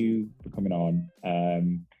thank you for coming on.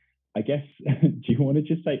 I guess, do you want to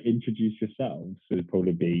just introduce yourselves? So it'd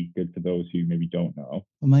probably be good for those who maybe don't know.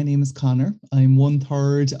 Well, my name is Connor. I'm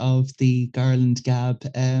 1/3 of the Garland Gab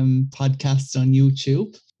podcast on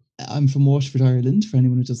YouTube. I'm from Waterford, Ireland, for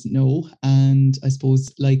anyone who doesn't know. And I suppose,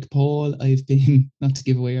 like Paul, I've been, not to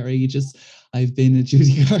give away our ages, I've been a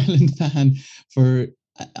Judy Garland fan for,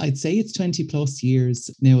 I'd say it's 20 plus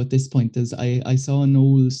years now at this point. I saw an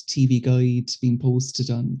old TV guide being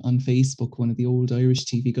posted on Facebook, one of the old Irish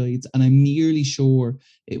TV guides, and I'm nearly sure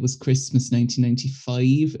it was Christmas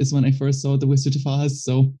 1995 is when I first saw The Wizard of Oz.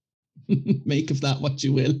 So make of that what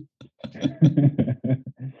you will. A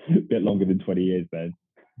bit longer than 20 years then.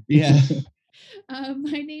 Yeah.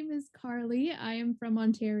 My name is Carly. I am from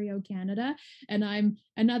Ontario, Canada, and I'm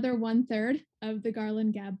another 1/3 of the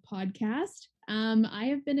Garland Gab podcast.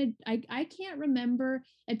 I can't remember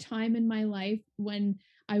a time in my life when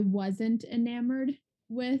I wasn't enamored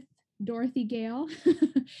with Dorothy Gale.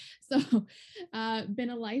 So, been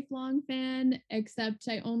a lifelong fan, except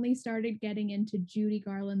I only started getting into Judy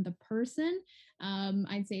Garland, the person,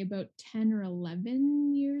 I'd say about 10 or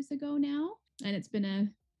 11 years ago now. And it's been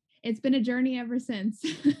a journey ever since.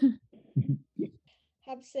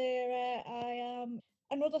 I'm Sarah. I am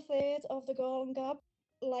another third of the Garland Gab.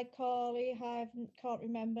 Like Carly, I can't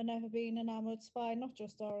remember never being enamoured by not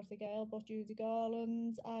just Dorothy Gale, but Judy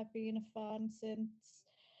Garland. I've been a fan since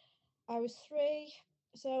I was 3,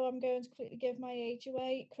 so I'm going to quickly give my age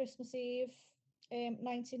away. Christmas Eve,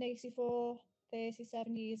 1984,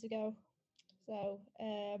 37 years ago. So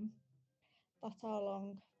that's how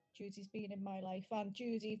long Judy's been in my life, and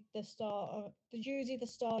Judy the star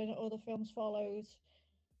in other films followed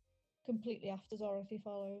completely after Dorothy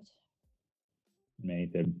followed.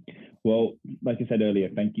 Amazing. Well, like I said earlier,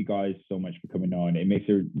 thank you guys so much for coming on. It makes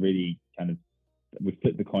it really we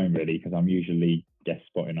flipped the coin really, because I'm usually guest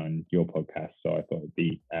spotting on your podcast, so I thought it'd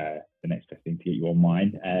be the next best thing to get you on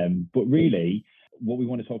mine. But really, what we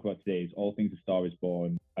want to talk about today is all things A Star Is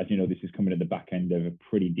Born. As you know, this is coming at the back end of a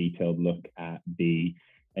pretty detailed look at the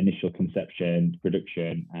initial conception,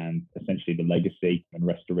 production, and essentially the legacy and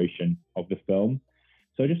restoration of the film.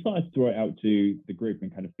 So I just thought I'd throw it out to the group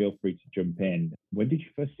and feel free to jump in. When did you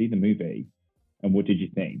first see the movie, and what did you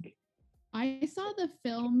think? I saw the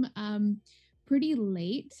film pretty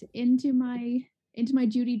late into my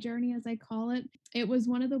Judy journey, as I call it. It was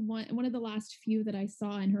one of the last few that I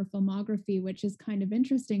saw in her filmography, which is kind of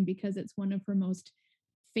interesting because it's one of her most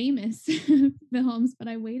famous films, but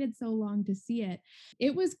I waited so long to see it.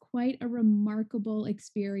 It was quite a remarkable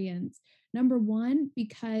experience. Number one,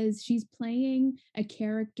 because she's playing a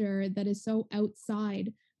character that is so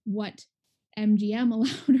outside what MGM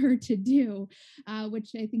allowed her to do,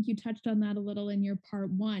 which I think you touched on that a little in your part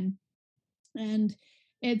 1. And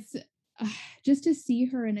it's just to see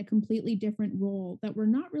her in a completely different role that we're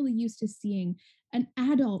not really used to seeing, an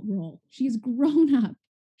adult role. She's grown up.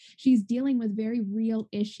 she's dealing with very real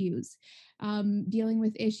issues, dealing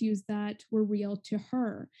with issues that were real to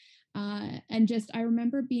her. And just, I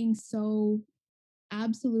remember being so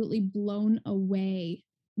absolutely blown away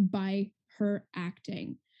by her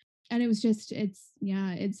acting. And it was just, it's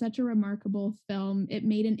such a remarkable film. It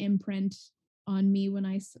made an imprint on me when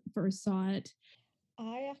I first saw it.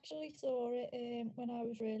 I actually saw it when I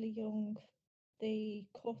was really young, the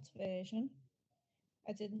cut version.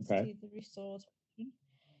 I didn't see the restored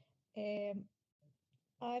version.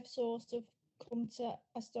 I've sort of come to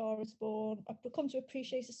A Star Is Born. I've come to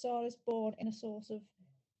appreciate A Star Is Born in a sort of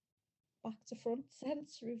back to front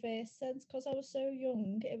sense, reverse sense, because I was so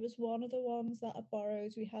young. It was one of the ones that I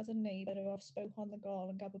borrowed. We had a neighbour who I've spoke on the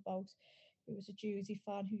Garland Gab about, who was a Judy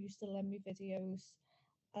fan who used to lend me videos.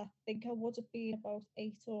 I think I would have been about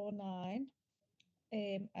 8 or 9.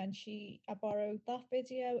 And I borrowed that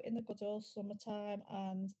video in the good old summertime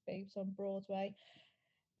and Babes on Broadway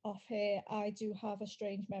off her. I do have a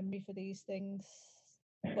strange memory for these things,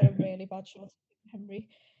 but a really bad short memory.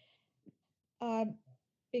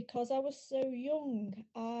 Because I was so young,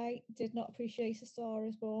 I did not appreciate A Star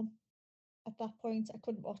Is Born. At that point, I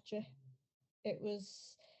couldn't watch it. It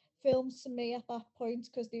was films to me at that point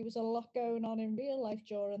because there was a lot going on in real life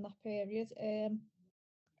during that period.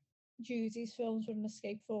 Judy's films were an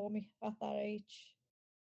escape for me at that age,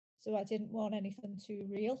 so I didn't want anything too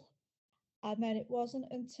real. And then it wasn't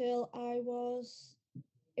until it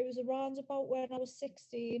was around about when I was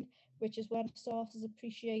 16, which is when I started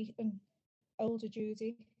appreciating older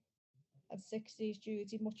Judy and 60s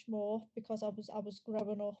Judy much more, because I was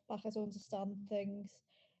growing up, I had to understand things.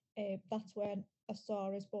 That's when A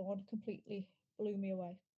Star Is Born completely blew me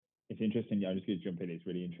away. It's interesting. I'm just going to jump in. It's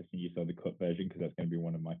really interesting you saw the cut version, because that's going to be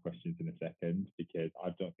one of my questions in a second, because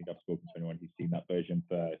I don't think I've spoken to anyone who's seen that version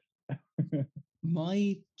first.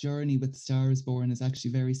 My journey with Star Is Born is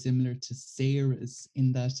actually very similar to Sarah's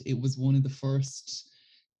in that it was one of the first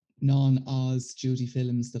non-Oz Judy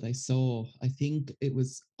films that I saw. I think it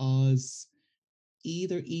was Oz,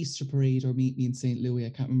 either Easter Parade or Meet Me in St. Louis. I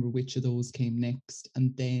can't remember which of those came next.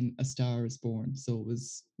 And then A Star Is Born. So it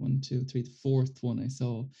was 1, 2, 3, the fourth one I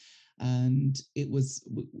saw. And it was,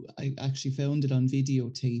 I actually found it on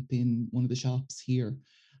videotape in one of the shops here.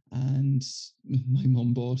 And my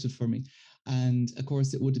mum bought it for me. And of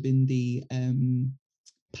course, it would have been the pan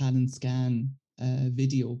and scan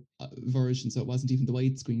video version, so it wasn't even the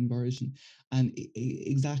widescreen version. And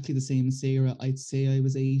exactly the same as Sarah, I'd say I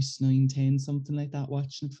was 8, 9, 10, something like that,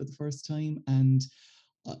 watching it for the first time. And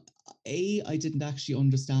I didn't actually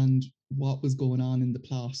understand what was going on in the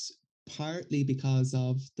plot, partly because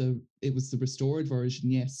it was the restored version,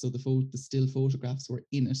 yes. So the still photographs were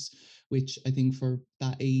in it, which I think for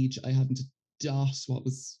that age I hadn't a dot what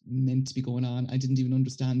was meant to be going on. I didn't even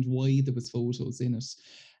understand why there was photos in it.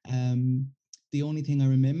 The only thing I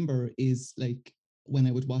remember is, like, when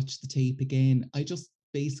I would watch the tape again, I just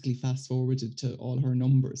basically fast forwarded to all her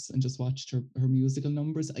numbers and just watched her musical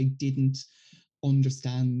numbers. I didn't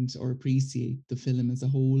understand or appreciate the film as a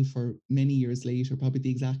whole for many years later, probably the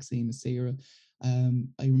exact same as Sarah. I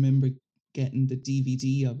remember getting the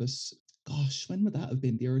DVD of it. Gosh, when would that have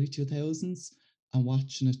been? The early 2000s, and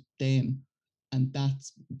watching it then. And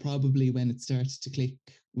that's probably when it started to click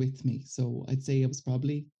with me. So I'd say I was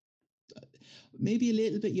probably maybe a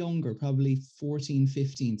little bit younger, probably 14,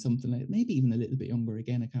 15, something like that. Maybe even a little bit younger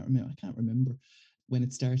again. I can't remember when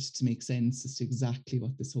it started to make sense as to exactly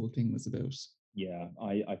what this whole thing was about. Yeah,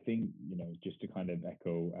 I think, just to kind of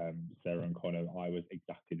echo Sarah and Connor, I was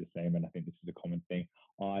exactly the same. And I think this is a common thing.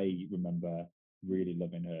 I remember really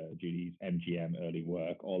loving her, Judy's MGM early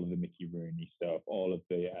work, all of the Mickey Rooney stuff, all of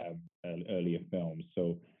the earlier films.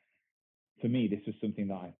 So for me, this was something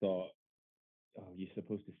that I thought, oh, you're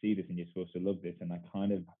supposed to see this and you're supposed to love this. And I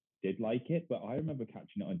kind of did like it, but I remember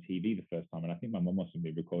catching it on TV the first time, and I think my mum must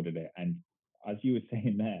have recorded it. And as you were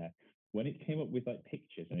saying there, when it came up with like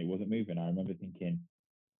pictures and it wasn't moving, I remember thinking,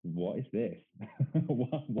 what is this?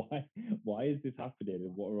 why is this happening?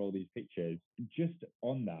 And what are all these pictures? Just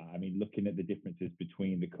on that, I mean, looking at the differences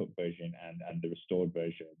between the cut version and the restored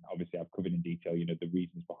version, obviously I've covered in detail, the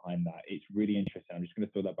reasons behind that. It's really interesting. I'm just going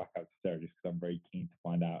to throw that back out to Sarah, just because I'm very keen to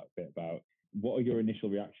find out a bit about what are your initial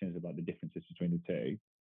reactions about the differences between the two.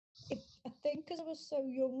 I think because I was so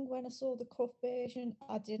young when I saw the cut version,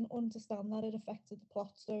 I didn't understand that it affected the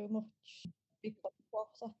plot so much, because the plot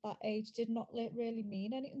at that age did not really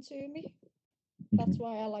mean anything to me. That's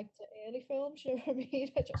why I liked the early films, you know what I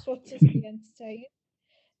mean? I just wanted to be entertained.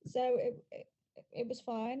 So it was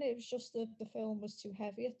fine. It was just that the film was too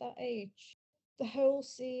heavy at that age. The whole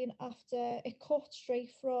scene after it cut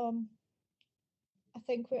straight from, I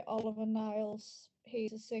think, with Oliver Niles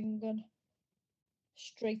he's singing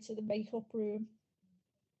straight to the makeup room,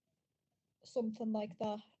 something like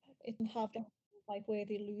that. It didn't have that, like where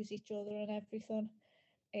they lose each other and everything.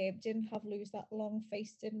 Didn't have lose that long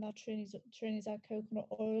face, didn't have Trinidad coconut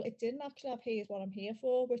oil. It didn't actually have Here's What I'm Here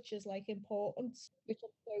For, which is like important, which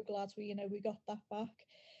I'm so glad we got that back.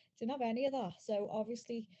 Didn't have any of that. So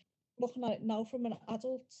obviously, looking at it now from an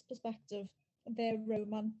adult's perspective, their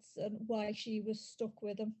romance and why she was stuck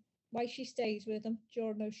with him, why she stays with him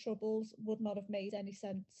during those troubles would not have made any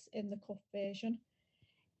sense in the cut version.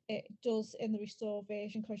 It does in the restored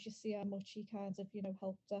version because you see how much he kind of,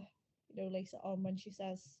 helped her, later on when she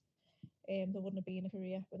says there wouldn't have been a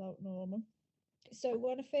career without Norman. So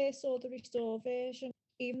when I first saw the restored version,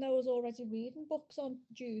 even though I was already reading books on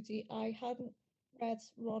Judy, I hadn't read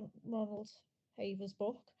Ronald Haver's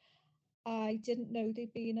book. I didn't know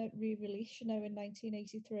there'd been a re-release, in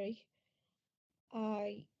 1983.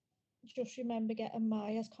 I just remember getting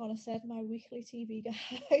my, as Connor said, my weekly TV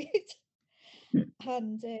guide.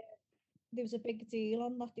 And there was a big deal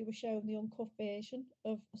on that. They were showing the uncut version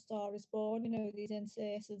of A Star is Born, these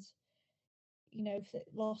inserted,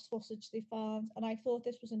 lost footage they found. And I thought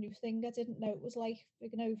this was a new thing. I didn't know it was like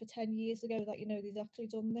over 10 years ago that, they'd actually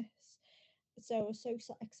done this. So I was so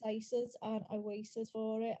excited and I waited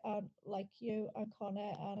for it. And like you and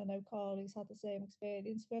Connor, and I know Carly's had the same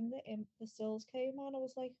experience when the stills came on. I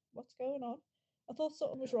was like, what's going on? I thought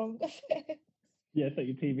something was wrong. Yeah, so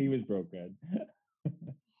your TV was broken.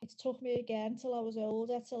 It took me again till I was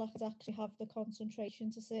older, till I could actually have the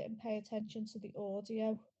concentration to sit and pay attention to the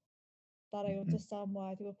audio, that I understand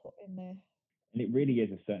why they were put in there. And it really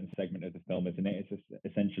is a certain segment of the film, isn't it? It's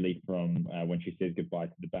essentially from when she says goodbye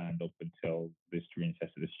to the band up until the screen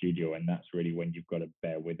sets at the studio, and that's really when you've got to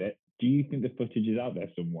bear with it. Do you think the footage is out there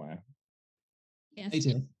somewhere? Yes. I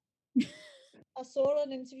do. I saw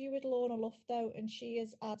an interview with Lorna Lufto, and she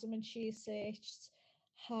is adamant she searched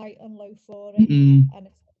high and low for it, and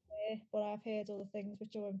it's there. But I've heard other things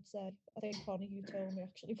which I won't say. I think Connie, you told me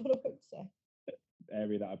actually, but I won't say.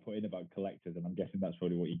 Area that I put in about collectors, and I'm guessing that's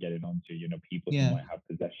probably what you're getting onto. People Yeah. who might have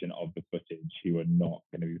possession of the footage who are not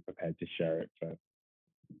going to be prepared to share it for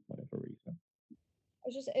whatever reason. I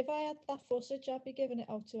was just, if I had that footage, I'd be giving it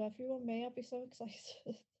out to everyone. I'd be so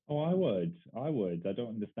excited. Oh, I would. I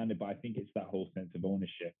don't understand it, but I think it's that whole sense of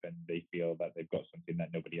ownership, and they feel that they've got something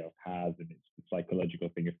that nobody else has, and it's the psychological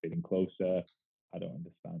thing of feeling closer. I don't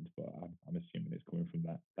understand, but I'm assuming it's coming from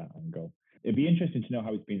that angle. It'd be interesting to know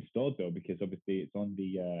how it's being stored, though, because obviously it's on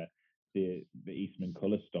the Eastman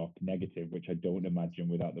color stock negative, which I don't imagine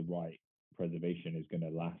without the right preservation is going to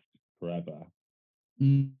last forever.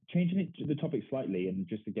 Changing it to the topic slightly, and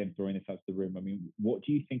just again throwing this out to the room, I mean, what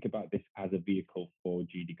do you think about this as a vehicle for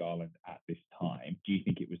Judy Garland at this time? Do you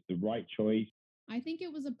think it was the right choice? I think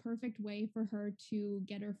it was a perfect way for her to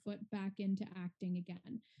get her foot back into acting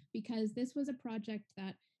again, because this was a project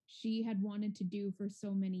that she had wanted to do for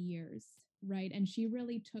so many years, right? And she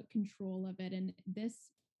really took control of it, and this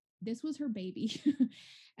was her baby.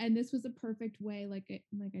 And this was a perfect way, like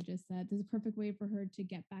I just said, this is a perfect way for her to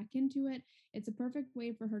get back into it. It's a perfect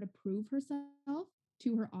way for her to prove herself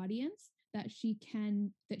to her audience that she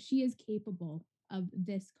is capable of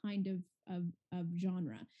this kind of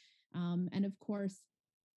genre. And of course,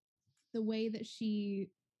 the way that she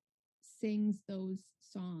sings those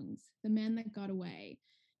songs, The Man That Got Away,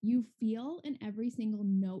 you feel in every single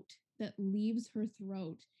note that leaves her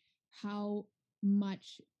throat how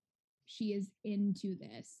much she is into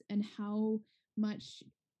this and how much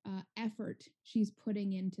effort she's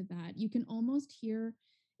putting into that. You can almost hear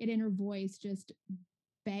it in her voice, just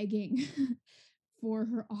begging for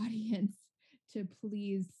her audience to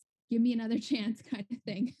please give me another chance, kind of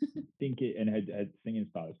thing. I think her singing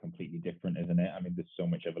style is completely different, isn't it? I mean, there's so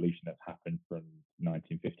much evolution that's happened from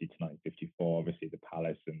 1950 to 1954. Obviously, the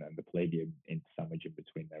Palace and the Palladium in sandwich in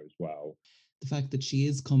between there as well. The fact that she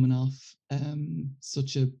is coming off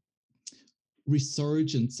such a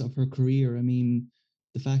resurgence of her career. I mean,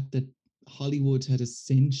 the fact that Hollywood had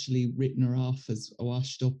essentially written her off as a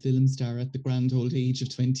washed up film star at the grand old age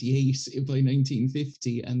of 28 by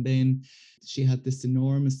 1950. And then she had this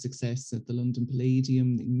enormous success at the London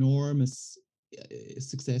Palladium, enormous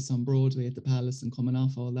success on Broadway at the Palace, and coming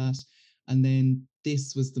off all that. And then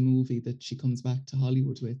this was the movie that she comes back to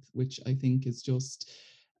Hollywood with, which I think is just,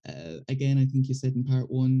 again, I think you said in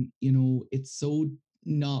part one, it's so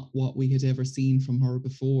not what we had ever seen from her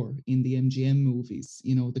before in the MGM movies.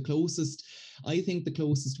 I think the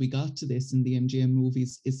closest we got to this in the MGM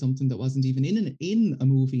movies is something that wasn't even in a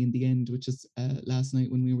movie in the end, which is Last Night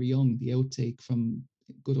When We Were Young, the outtake from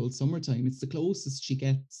good old Summertime. It's the closest she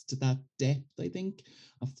gets to that depth, I think,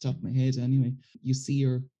 off the top of my head anyway. You see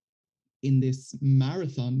her in this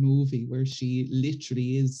marathon movie where she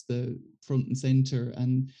literally is the front and center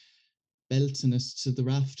and belting it to the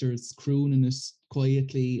rafters, crooning it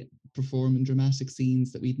quietly, performing dramatic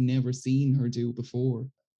scenes that we'd never seen her do before.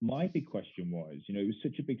 My big question was, it was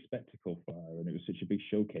such a big spectacle for her and it was such a big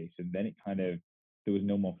showcase. And then there was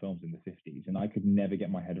no more films in the 50s. And I could never get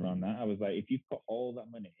my head around that. I was like, if you've got all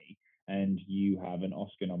that money and you have an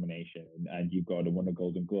Oscar nomination and you've got won a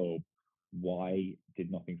Golden Globe, why did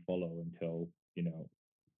nothing follow until,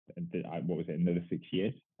 what was it, another 6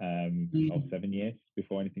 years or 7 years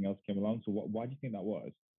before anything else came along? So why do you think that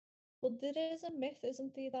was? Well, there is a myth,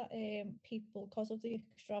 isn't there, that people, because of the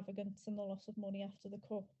extravagance and the loss of money after the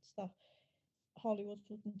cuts, that Hollywood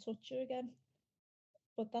wouldn't touch her again.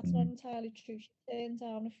 But that's not entirely true. She turned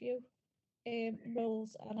down a few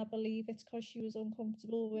roles, and I believe it's because she was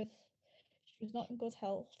uncomfortable with. She was not in good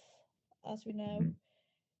health, as we know.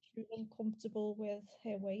 She was uncomfortable with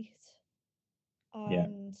her weight,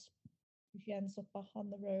 and she ends up back on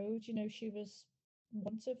the road. She was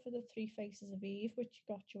wanted for the Three Faces of Eve, which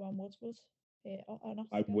got Joanne Woodward an Oscar.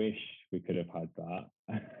 I wish we could have had that.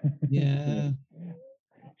 Yeah.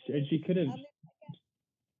 She could have.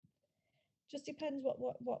 Just depends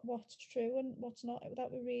what's true and what's not.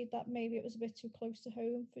 That we read that maybe it was a bit too close to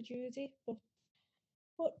home for Judy,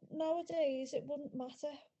 but nowadays it wouldn't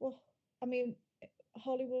matter. Well, I mean,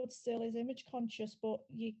 Hollywood still is image conscious, but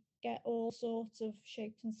you get all sorts of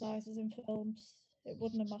shapes and sizes in films. It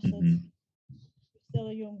wouldn't have mattered. Still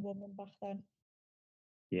a young woman back then.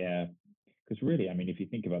 Yeah, because really, I mean, if you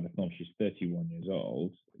think about the film, she's 31 years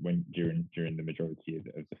old during the majority of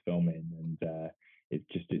the filming, and it's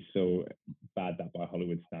so bad that by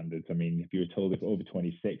Hollywood standards. I mean, if you were told if over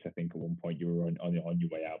 26, I think at one point you were on your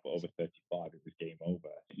way out, but over 35, it was game over.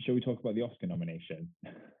 Shall we talk about the Oscar nomination?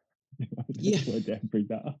 Yeah. Bring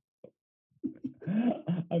that up.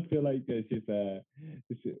 I feel like this is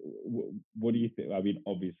what do you think? I mean,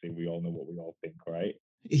 obviously, we all know what we all think, right?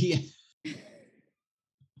 Yeah.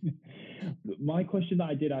 My question that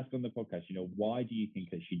I did ask on the podcast, why do you think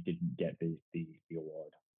that she didn't get the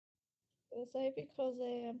award? I'll say because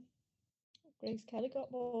Grace Kelly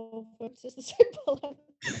got more votes is the simple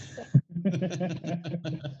answer.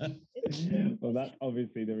 Well, that's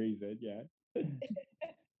obviously the reason, yeah.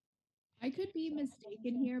 I could be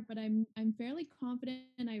mistaken here, but I'm fairly confident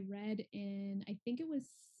I read in, I think it was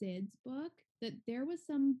Sid's book, that there was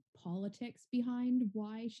some politics behind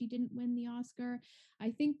why she didn't win the Oscar.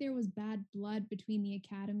 I think there was bad blood between the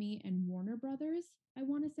Academy and Warner Brothers, I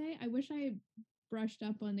want to say. I wish I brushed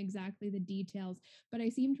up on exactly the details, but I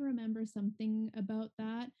seem to remember something about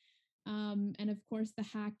that. And of course, the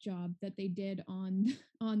hack job that they did on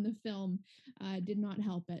the film did not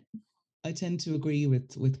help it. I tend to agree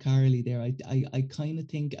with Carly there. I kind of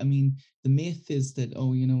think, I mean, the myth is that,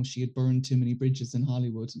 she had burned too many bridges in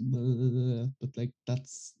Hollywood, and blah, blah, blah, but like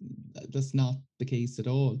that's not the case at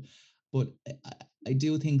all. But I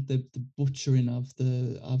do think that the butchering of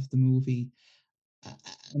the movie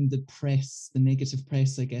and the press, the negative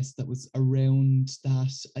press, I guess, that was around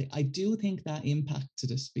that, I do think that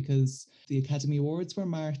impacted it, because the Academy Awards were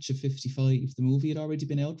March of 55. The movie had already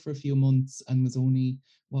been out for a few months and was only,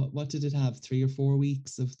 what did it have, 3 or 4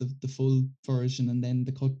 weeks of the full version and then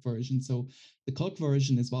the cut version. So the cut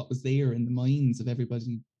version is what was there in the minds of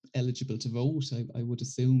everybody eligible to vote, I would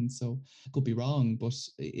assume. So I could be wrong, but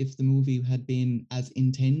if the movie had been as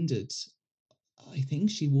intended, I think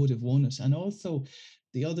she would have won it. And also,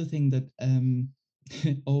 the other thing that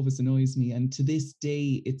always annoys me, and to this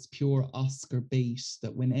day, it's pure Oscar bait,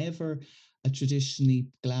 that whenever a traditionally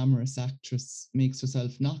glamorous actress makes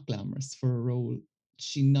herself not glamorous for a role,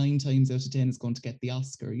 she 9 times out of 10 is going to get the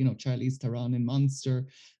Oscar. Charlize Theron in Monster,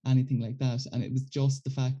 anything like that. And it was just the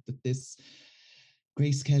fact that this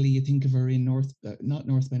Grace Kelly, you think of her in not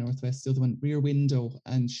North by Northwest, the other one, Rear Window,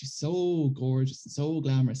 and she's so gorgeous and so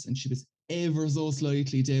glamorous, and she was ever so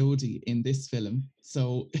slightly dowdy in this film.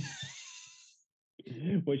 So,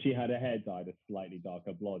 but she had her hair dyed a slightly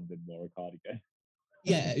darker blonde and wore a cardigan.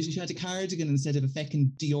 Yeah, she had a cardigan instead of a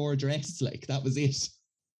feckin' Dior dress. Like, that was it.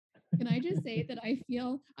 Can I just say that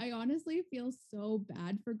I honestly feel so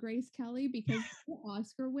bad for Grace Kelly, because the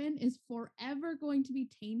Oscar win is forever going to be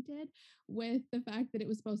tainted with the fact that it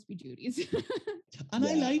was supposed to be Judy's. And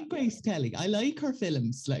I like Grace Kelly. I like her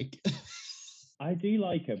films. Like, I do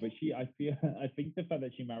like her, but I think the fact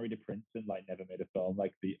that she married a prince and never made a film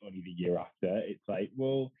only the year after, it's like,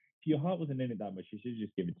 well, if your heart wasn't in it that much, you should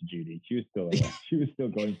just give it to Judy. She was still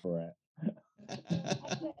going for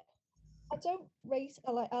it. I don't rate.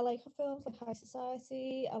 I like her films like High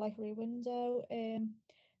Society. I like Rear Window.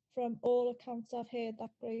 From all accounts I've heard, that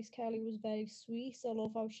Grace Kelly was very sweet. I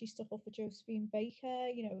love how she stuck up for Josephine Baker.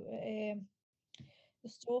 The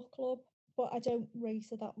Stork Club. But I don't rate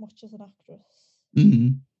her that much as an actress.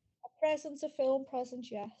 Mhm. A presence, a film presence,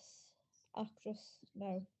 yes. Actress,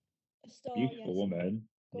 no. A star, Beautiful yes. woman.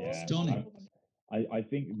 Gorgeous Yeah. Stunning. woman. I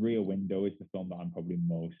think Rear Window is the film that I'm probably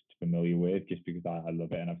most familiar with, just because I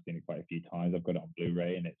love it and I've seen it quite a few times. I've got it on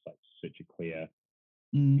Blu-ray and it's like such a clear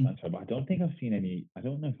transfer. But I don't think I've seen any. I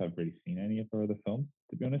don't know if I've really seen any of her other films,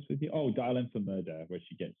 to be honest with you. Oh, Dial M for Murder, where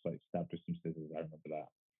she gets like stabbed with some scissors. I remember that.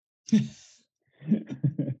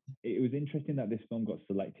 It was interesting that this film got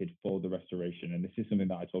selected for the restoration, and this is something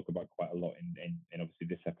that I talk about quite a lot in obviously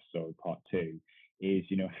this episode, part two, is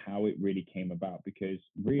how it really came about, because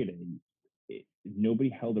really nobody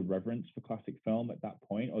held a reverence for classic film at that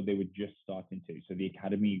point, or they were just starting to. So the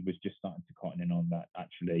Academy was just starting to cotton in on that.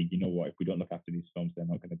 Actually, you know what? If we don't look after these films, they're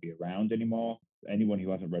not going to be around anymore. Anyone who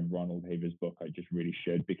hasn't read Ronald Haver's book, I just really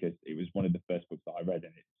should, because it was one of the first books that I read,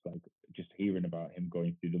 and it's like just hearing about him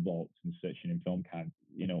going through the vaults and searching in film cans.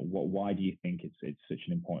 Why do you think it's such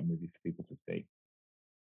an important movie for people to see?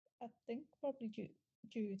 I think probably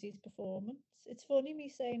Judy's performance. It's funny me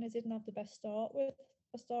saying I didn't have the best start with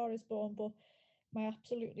A Star Is Born, but my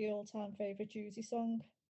absolutely all-time favourite Judy song,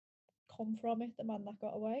 Come From It, The Man That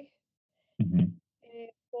Got Away.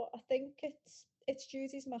 But I think it's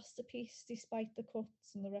Judy's masterpiece, despite the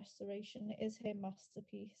cuts and the restoration. It is her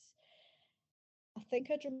masterpiece. I think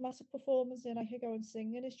her dramatic performance in I Could Go and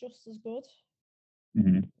Singing is just as good,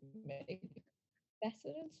 maybe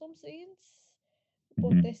better in some scenes.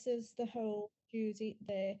 But this is the whole Judy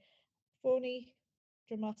there. Funny,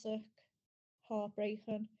 dramatic,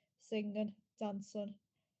 heartbreaking, singing, dancing,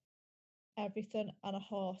 everything, and her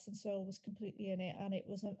heart and soul was completely in it. And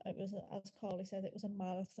as Carly said, it was a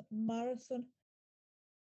marathon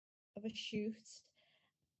of a shoot.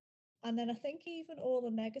 And then I think even all the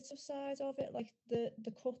negative side of it, like the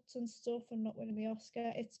cuts and stuff and not winning the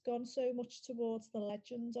Oscar, it's gone so much towards the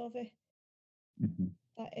legend of it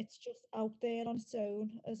that it's just out there on its own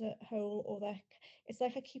as a whole other. It's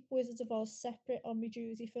like I keep Wizards of Oz separate on my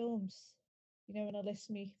Judy films. When I list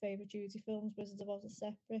my favourite Judy films, Wizards of Oz is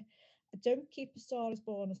separate. I don't keep A Star Is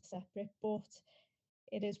Born as separate, but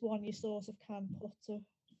it is one you sort of can put to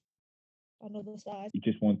another side.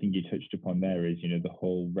 Just one thing you touched upon there is, the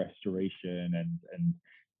whole restoration and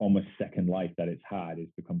almost second life that it's had has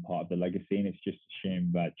become part of the legacy. And it's just a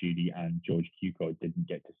shame that Judy and George Cukor didn't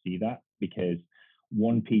get to see that, because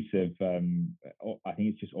one piece of, I think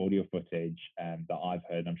it's just audio footage that I've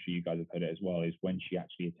heard, I'm sure you guys have heard it as well, is when she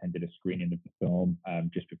actually attended a screening of the film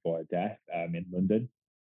just before her death in London.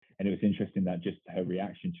 And it was interesting that just her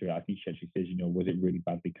reaction to it, I think she actually says, was it really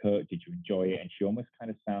badly cut? Did you enjoy it? And she almost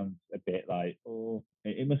kind of sounds a bit like, oh,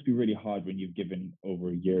 it must be really hard when you've given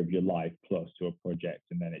over a year of your life plus to a project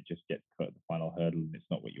and then it just gets cut at the final hurdle and it's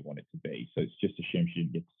not what you want it to be. So it's just a shame she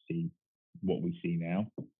didn't get to see what we see now.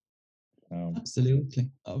 Absolutely.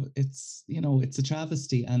 It's it's a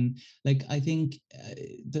travesty, and like I think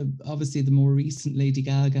obviously the more recent Lady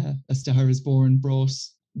Gaga A Star Is Born brought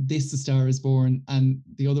this A Star Is Born and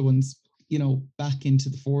the other ones back into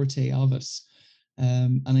the forte of it,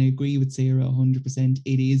 and I agree with Sarah 100%.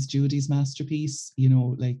 It is Judy's masterpiece.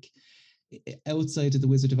 Like outside of the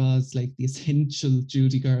Wizard of Oz, like the essential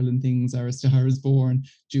Judy Garland things are A Star Is Born,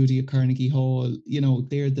 Judy at Carnegie Hall.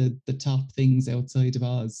 They're the top things outside of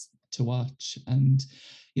Oz to watch. And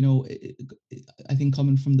I think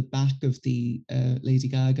coming from the back of the Lady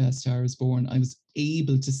Gaga A Star Is Born, I was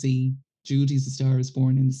able to see Judy's A Star Is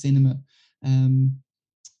Born in the cinema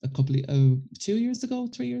a couple of 2 years ago,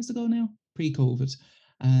 3 years ago now, pre-COVID,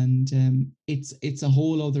 and it's a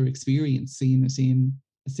whole other experience seeing it in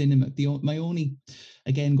a cinema. My only,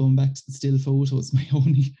 again going back to the still photos, my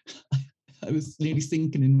only I was nearly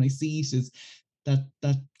sinking in my seat is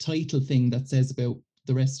that title thing that says about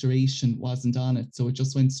the restoration wasn't on it, so it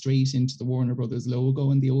just went straight into the Warner Brothers logo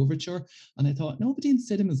and the overture. And I thought nobody in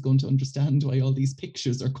cinema is going to understand why all these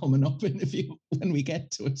pictures are coming up when we get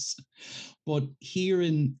to it. But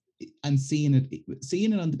hearing and seeing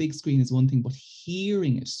it on the big screen is one thing, but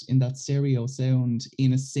hearing it in that stereo sound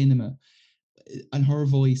in a cinema and her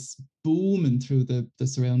voice booming through the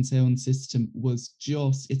surround sound system was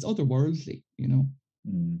just, it's otherworldly.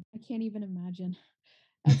 I can't even imagine.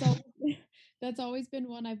 That's always been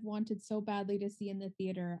one I've wanted so badly to see in the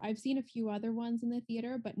theater. I've seen a few other ones in the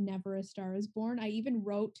theater, but never A Star Is Born. I even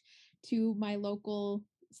wrote to my local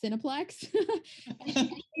Cineplex.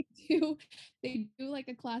 They do like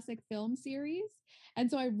a classic film series. And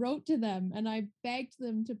so I wrote to them and I begged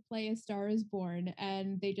them to play A Star is Born.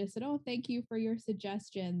 And they just said, oh, thank you for your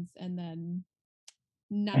suggestions. And then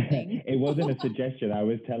nothing. It wasn't a suggestion. I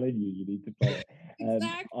was telling you need to play it.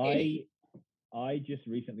 Exactly. I just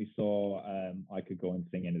recently saw I Could Go and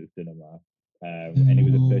Sing in at the cinema. And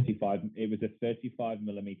it was a 35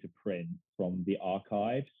 millimeter print from the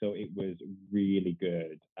archive, so it was really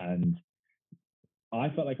good. And I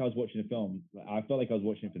felt like I was watching a film. I felt like I was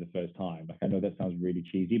watching it for the first time. Like, I know that sounds really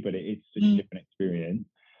cheesy, but it's such a different experience.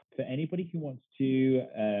 For anybody who wants to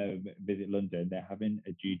visit London, they're having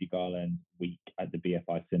a Judy Garland week at the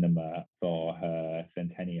BFI Cinema for her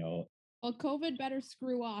centennial. Well, COVID better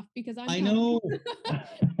screw off because I'm I know.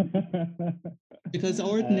 Because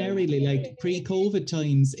ordinarily, like pre-COVID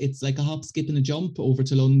times, it's like a hop, skip, and a jump over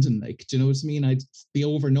to London. Like, do you know what I mean? I'd be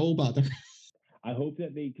over no bother. I hope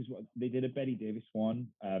that because they did a Betty Davis one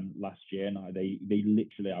last year, and they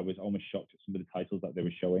literally, I was almost shocked at some of the titles that they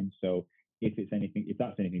were showing. So if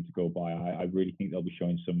that's anything to go by, I really think they'll be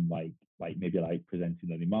showing some like maybe like Presenting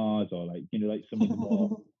Lily Mars, or like, you know, like some of the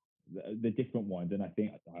more the different ones. And I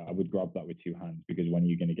think I would grab that with two hands, because when are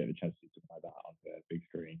you going to get the chance to see something like that on the big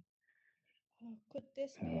screen? Oh, could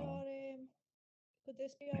this be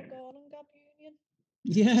our Garland Gap union?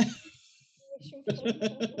 Yeah.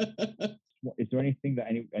 Is there anything that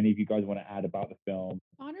any of you guys want to add about the film?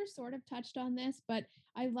 Connor sort of touched on this, but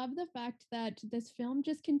I love the fact that this film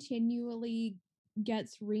just continually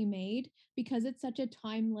gets remade because it's such a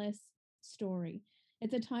timeless story.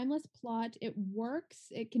 It's a timeless plot. It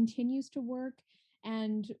works. It continues to work.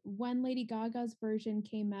 And when Lady Gaga's version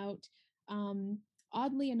came out,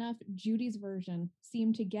 oddly enough, Judy's version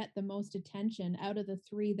seemed to get the most attention out of the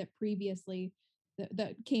three that previously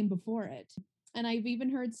that came before it. And I've even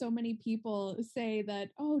heard so many people say that,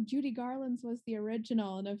 oh, Judy Garland's was the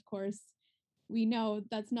original. And of course, we know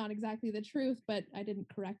that's not exactly the truth, but I didn't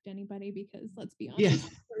correct anybody because let's be honest,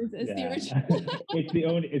 it's the original.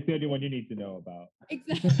 it's the only one you need to know about.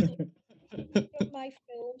 Exactly. From my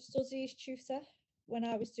film studies tutor, when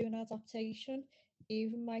I was doing adaptation,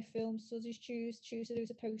 even my film studies tutor who's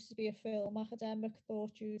supposed to be a film academic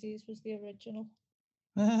thought Judy's was the original.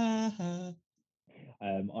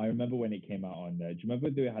 I remember when it came out on. Do you remember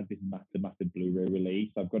they had this massive Blu-ray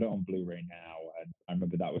release? I've got it on Blu-ray now, and I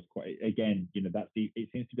remember that was quite. Again, you know, it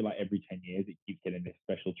seems to be like every 10 years it keeps getting this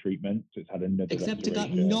special treatment. So it's had another. Except it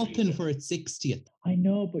got nothing for its 60th. I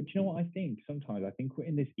know, but you know what I think? Sometimes I think we're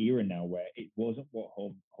in this era now where it wasn't what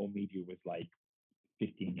home media was like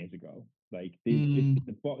 15 years ago. Like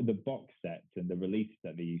the box sets and the releases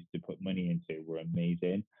that they used to put money into were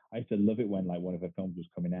amazing. I used to love it when like one of her films was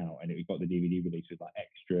coming out and it got the DVD release with like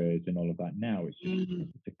extras and all of that. Now it's just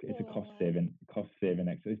it's a cost saving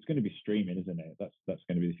extra. It's going to be streaming, isn't it? That's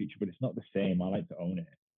going to be the future, but it's not the same. I like to own it.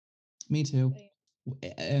 Me too.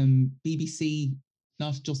 BBC,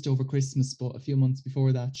 not just over Christmas, but a few months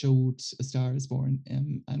before that, showed A Star is Born.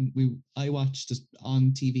 And I watched it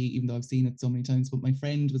on TV, even though I've seen it so many times, but my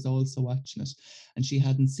friend was also watching it and she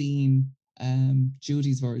hadn't seen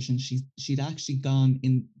Judy's version. She'd actually gone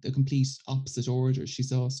in the complete opposite order. She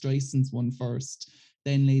saw Streisand's one first,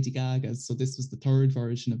 then Lady Gaga's. So this was the third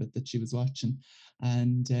version of it that she was watching.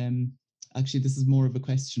 And actually, this is more of a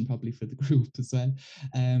question probably for the group as well.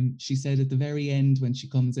 She said at the very end, when she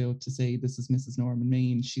comes out to say, this is Mrs. Norman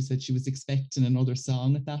Maine, she said she was expecting another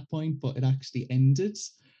song at that point, but it actually ended.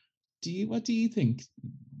 What do you think?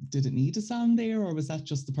 Did it need a song there, or was that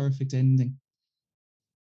just the perfect ending?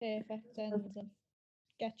 Perfect ending.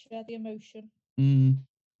 Get you the emotion.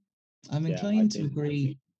 I'm inclined to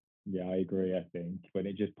agree. Yeah, I agree. I think when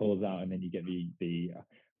it just pulls out and then you get the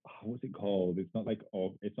what's it called? It's not like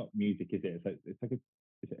it's not music, is it? It's like is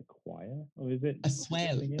it a choir or is it a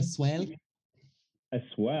swell? A swell. A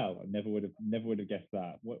swell. I never would have guessed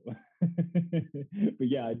that. What? But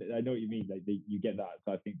yeah, I know what you mean. Like you get that.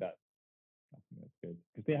 So I think that's good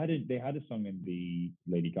because they had a song in the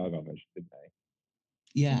Lady Gaga version, didn't they?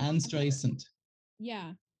 Yeah, and Streisand.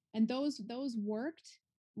 Yeah, and those worked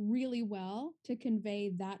really well to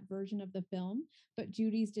convey that version of the film, but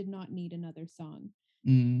Judy's did not need another song.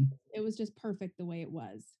 It was just perfect the way it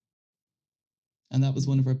was. And that was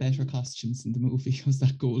one of her better costumes in the movie, was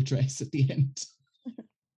that gold dress at the end.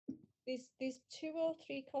 There's 2 or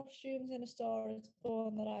 3 costumes in A Star is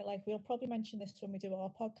Born that I like. We'll probably mention this when we do our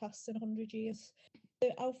podcast in 100 years.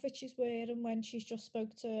 The outfit she's wearing when she's just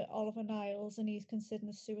spoke to Oliver Niles and he's considering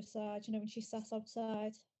a suicide, you know, when she sat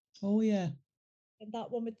outside. Oh, yeah. And that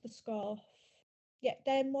one with the scarf. Yeah,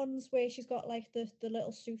 them ones where she's got like the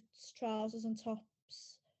little suits, trousers and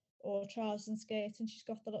tops. or trousers and skirts, and she's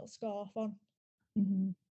got the little scarf on.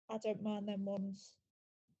 I don't mind them ones.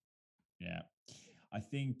 Yeah. I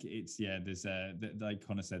think it's there's like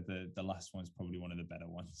Connor said, the last one's probably one of the better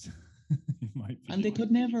ones. And they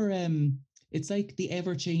could never it's like the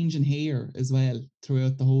ever changing hair as well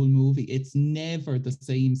throughout the whole movie. It's never the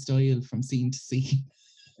same style from scene to scene.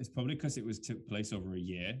 It's probably because took place over a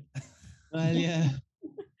year. Well, yeah.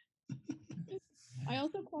 I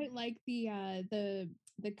also quite like the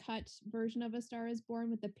cut version of A Star Is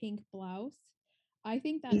Born with the pink blouse. I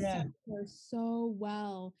think that suits her so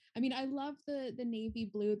well. I mean, I love the navy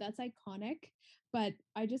blue. That's iconic, but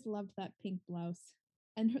I just loved that pink blouse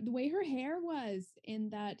and the way her hair was in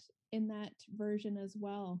that version as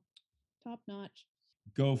well. Top notch.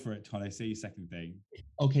 Go for it, Todd. I say your second thing.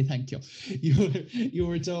 Okay, thank you. You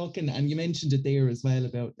were talking, and you mentioned it there as well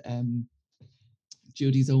about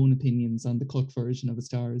Judy's own opinions on the cut version of A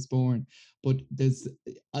Star Is Born. But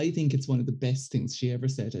I think it's one of the best things she ever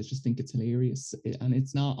said. I just think it's hilarious. And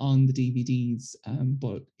it's not on the DVDs,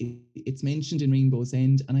 but it's mentioned in Rainbow's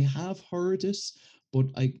End. And I have heard it, but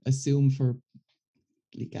I assume for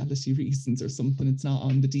legality reasons or something, it's not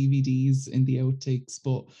on the DVDs in the outtakes.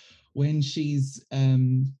 But when she's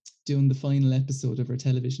doing the final episode of her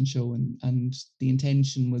television show, and the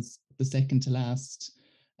intention was the second to last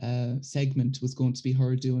segment was going to be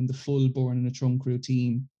her doing the full born in a trunk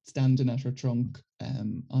routine, standing at her trunk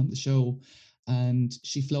on the show, and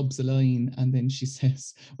she flubs a line, and then she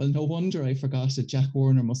says, "Well, no wonder I forgot it. Jack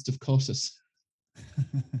Warner must have cut it."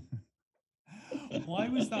 Why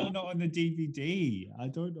was that not on the DVD? I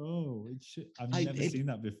don't know. I've never seen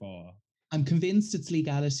that before. I'm convinced it's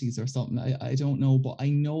legalities or something. I don't know, but I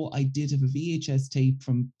know I did have a VHS tape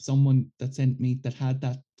from someone that sent me that had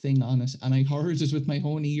that thing on it, and I heard it with my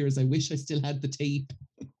own ears. I wish I still had the tape.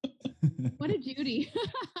 What a Judy.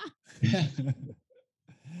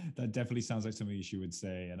 That definitely sounds like something she would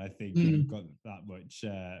say, and I think you've got that much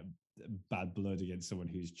bad blood against someone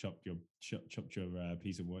who's chopped your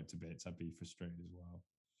piece of work to bits. I'd be frustrated as well.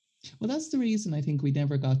 Well, that's the reason I think we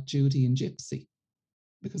never got Judy and Gypsy,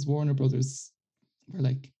 because Warner Brothers were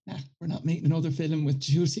like, "Nah, we're not making another film with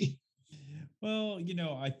Judy." Well,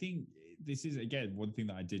 I think this is again one thing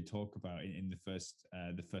that I did talk about in the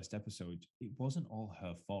first episode. It wasn't all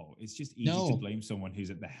her fault. It's just easy to blame someone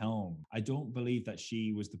who's at the helm. I don't believe that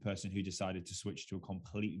she was the person who decided to switch to a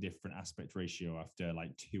completely different aspect ratio after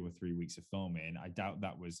like 2 or 3 weeks of filming. I doubt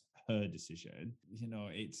that was her decision.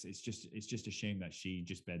 It's just a shame that she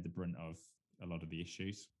just bared the brunt of a lot of the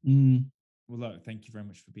issues. Well, look, thank you very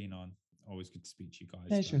much for being on. Always good to speak to you guys.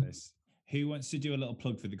 Pleasure. About this. Who wants to do a little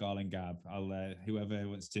plug for the Garland Gab? Whoever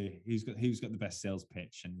wants to. Who's got the best sales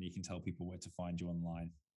pitch, and you can tell people where to find you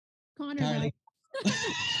online. Connor. Carly.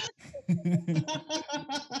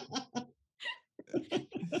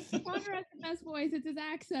 Connor has the best voice. It's his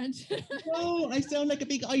accent. Oh, I sound like a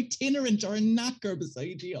big itinerant or a knacker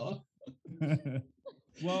beside you.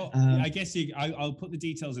 Well, I guess I'll put the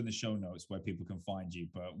details in the show notes where people can find you.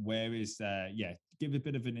 But where is give a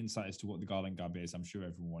bit of an insight as to what the Garland Gab is. I'm sure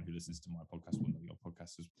everyone who listens to my podcast will know your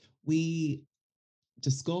podcast as well. We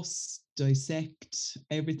discuss, dissect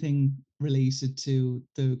everything related to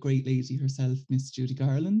the great lady herself, Miss Judy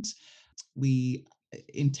Garland. We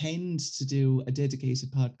intend to do a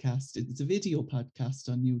dedicated podcast. It's a video podcast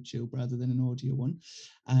on YouTube rather than an audio one.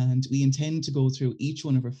 And we intend to go through each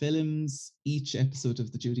one of her films, each episode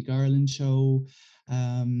of the Judy Garland show.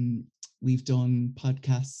 We've done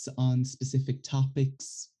podcasts on specific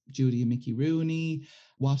topics, Judy and Mickey Rooney,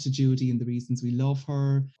 What a Judy and the reasons we love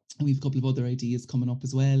her. And we've a couple of other ideas coming up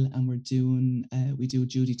as well. And we do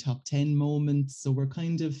Judy top 10 moments. So we're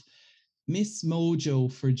kind of Miss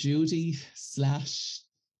Mojo for Judy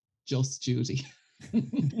 / just Judy.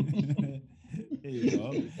 There you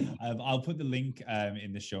go. I'll put the link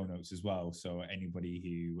in the show notes as well, so anybody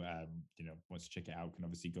who wants to check it out can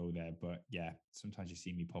obviously go there. But yeah, sometimes you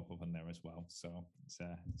see me pop up on there as well, so it's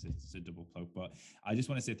a double plug. But I just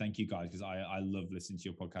want to say thank you guys, because I love listening to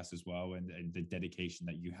your podcast as well, and the dedication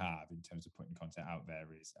that you have in terms of putting content out there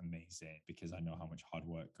is amazing, because I know how much hard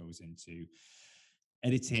work goes into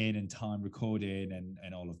editing and time recording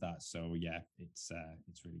and all of that. So yeah, it's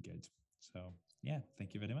really good. So yeah,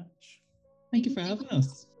 thank you very much. Thank you for having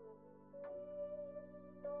us.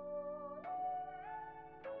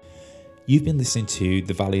 You've been listening to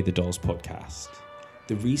the Valley of the Dolls podcast.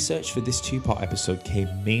 The research for this 2-part episode came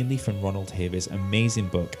mainly from Ronald Haver's amazing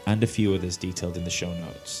book and a few others detailed in the show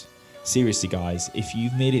notes. Seriously guys, if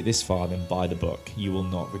you've made it this far, then buy the book. You will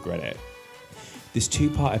not regret it. This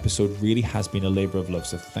 2-part episode really has been a labour of love,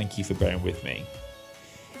 so thank you for bearing with me.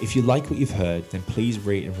 If you like what you've heard, then please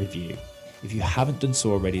rate and review. If you haven't done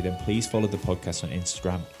so already, then please follow the podcast on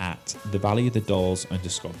Instagram at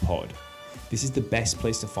thevalleyofthedolls_pod. This is the best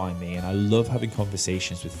place to find me, and I love having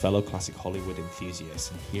conversations with fellow classic Hollywood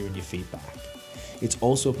enthusiasts and hearing your feedback. It's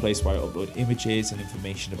also a place where I upload images and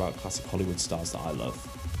information about classic Hollywood stars that I love.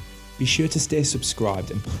 Be sure to stay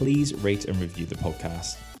subscribed and please rate and review the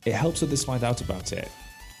podcast. It helps others find out about it.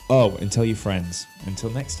 Oh, and tell your friends. Until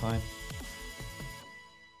next time.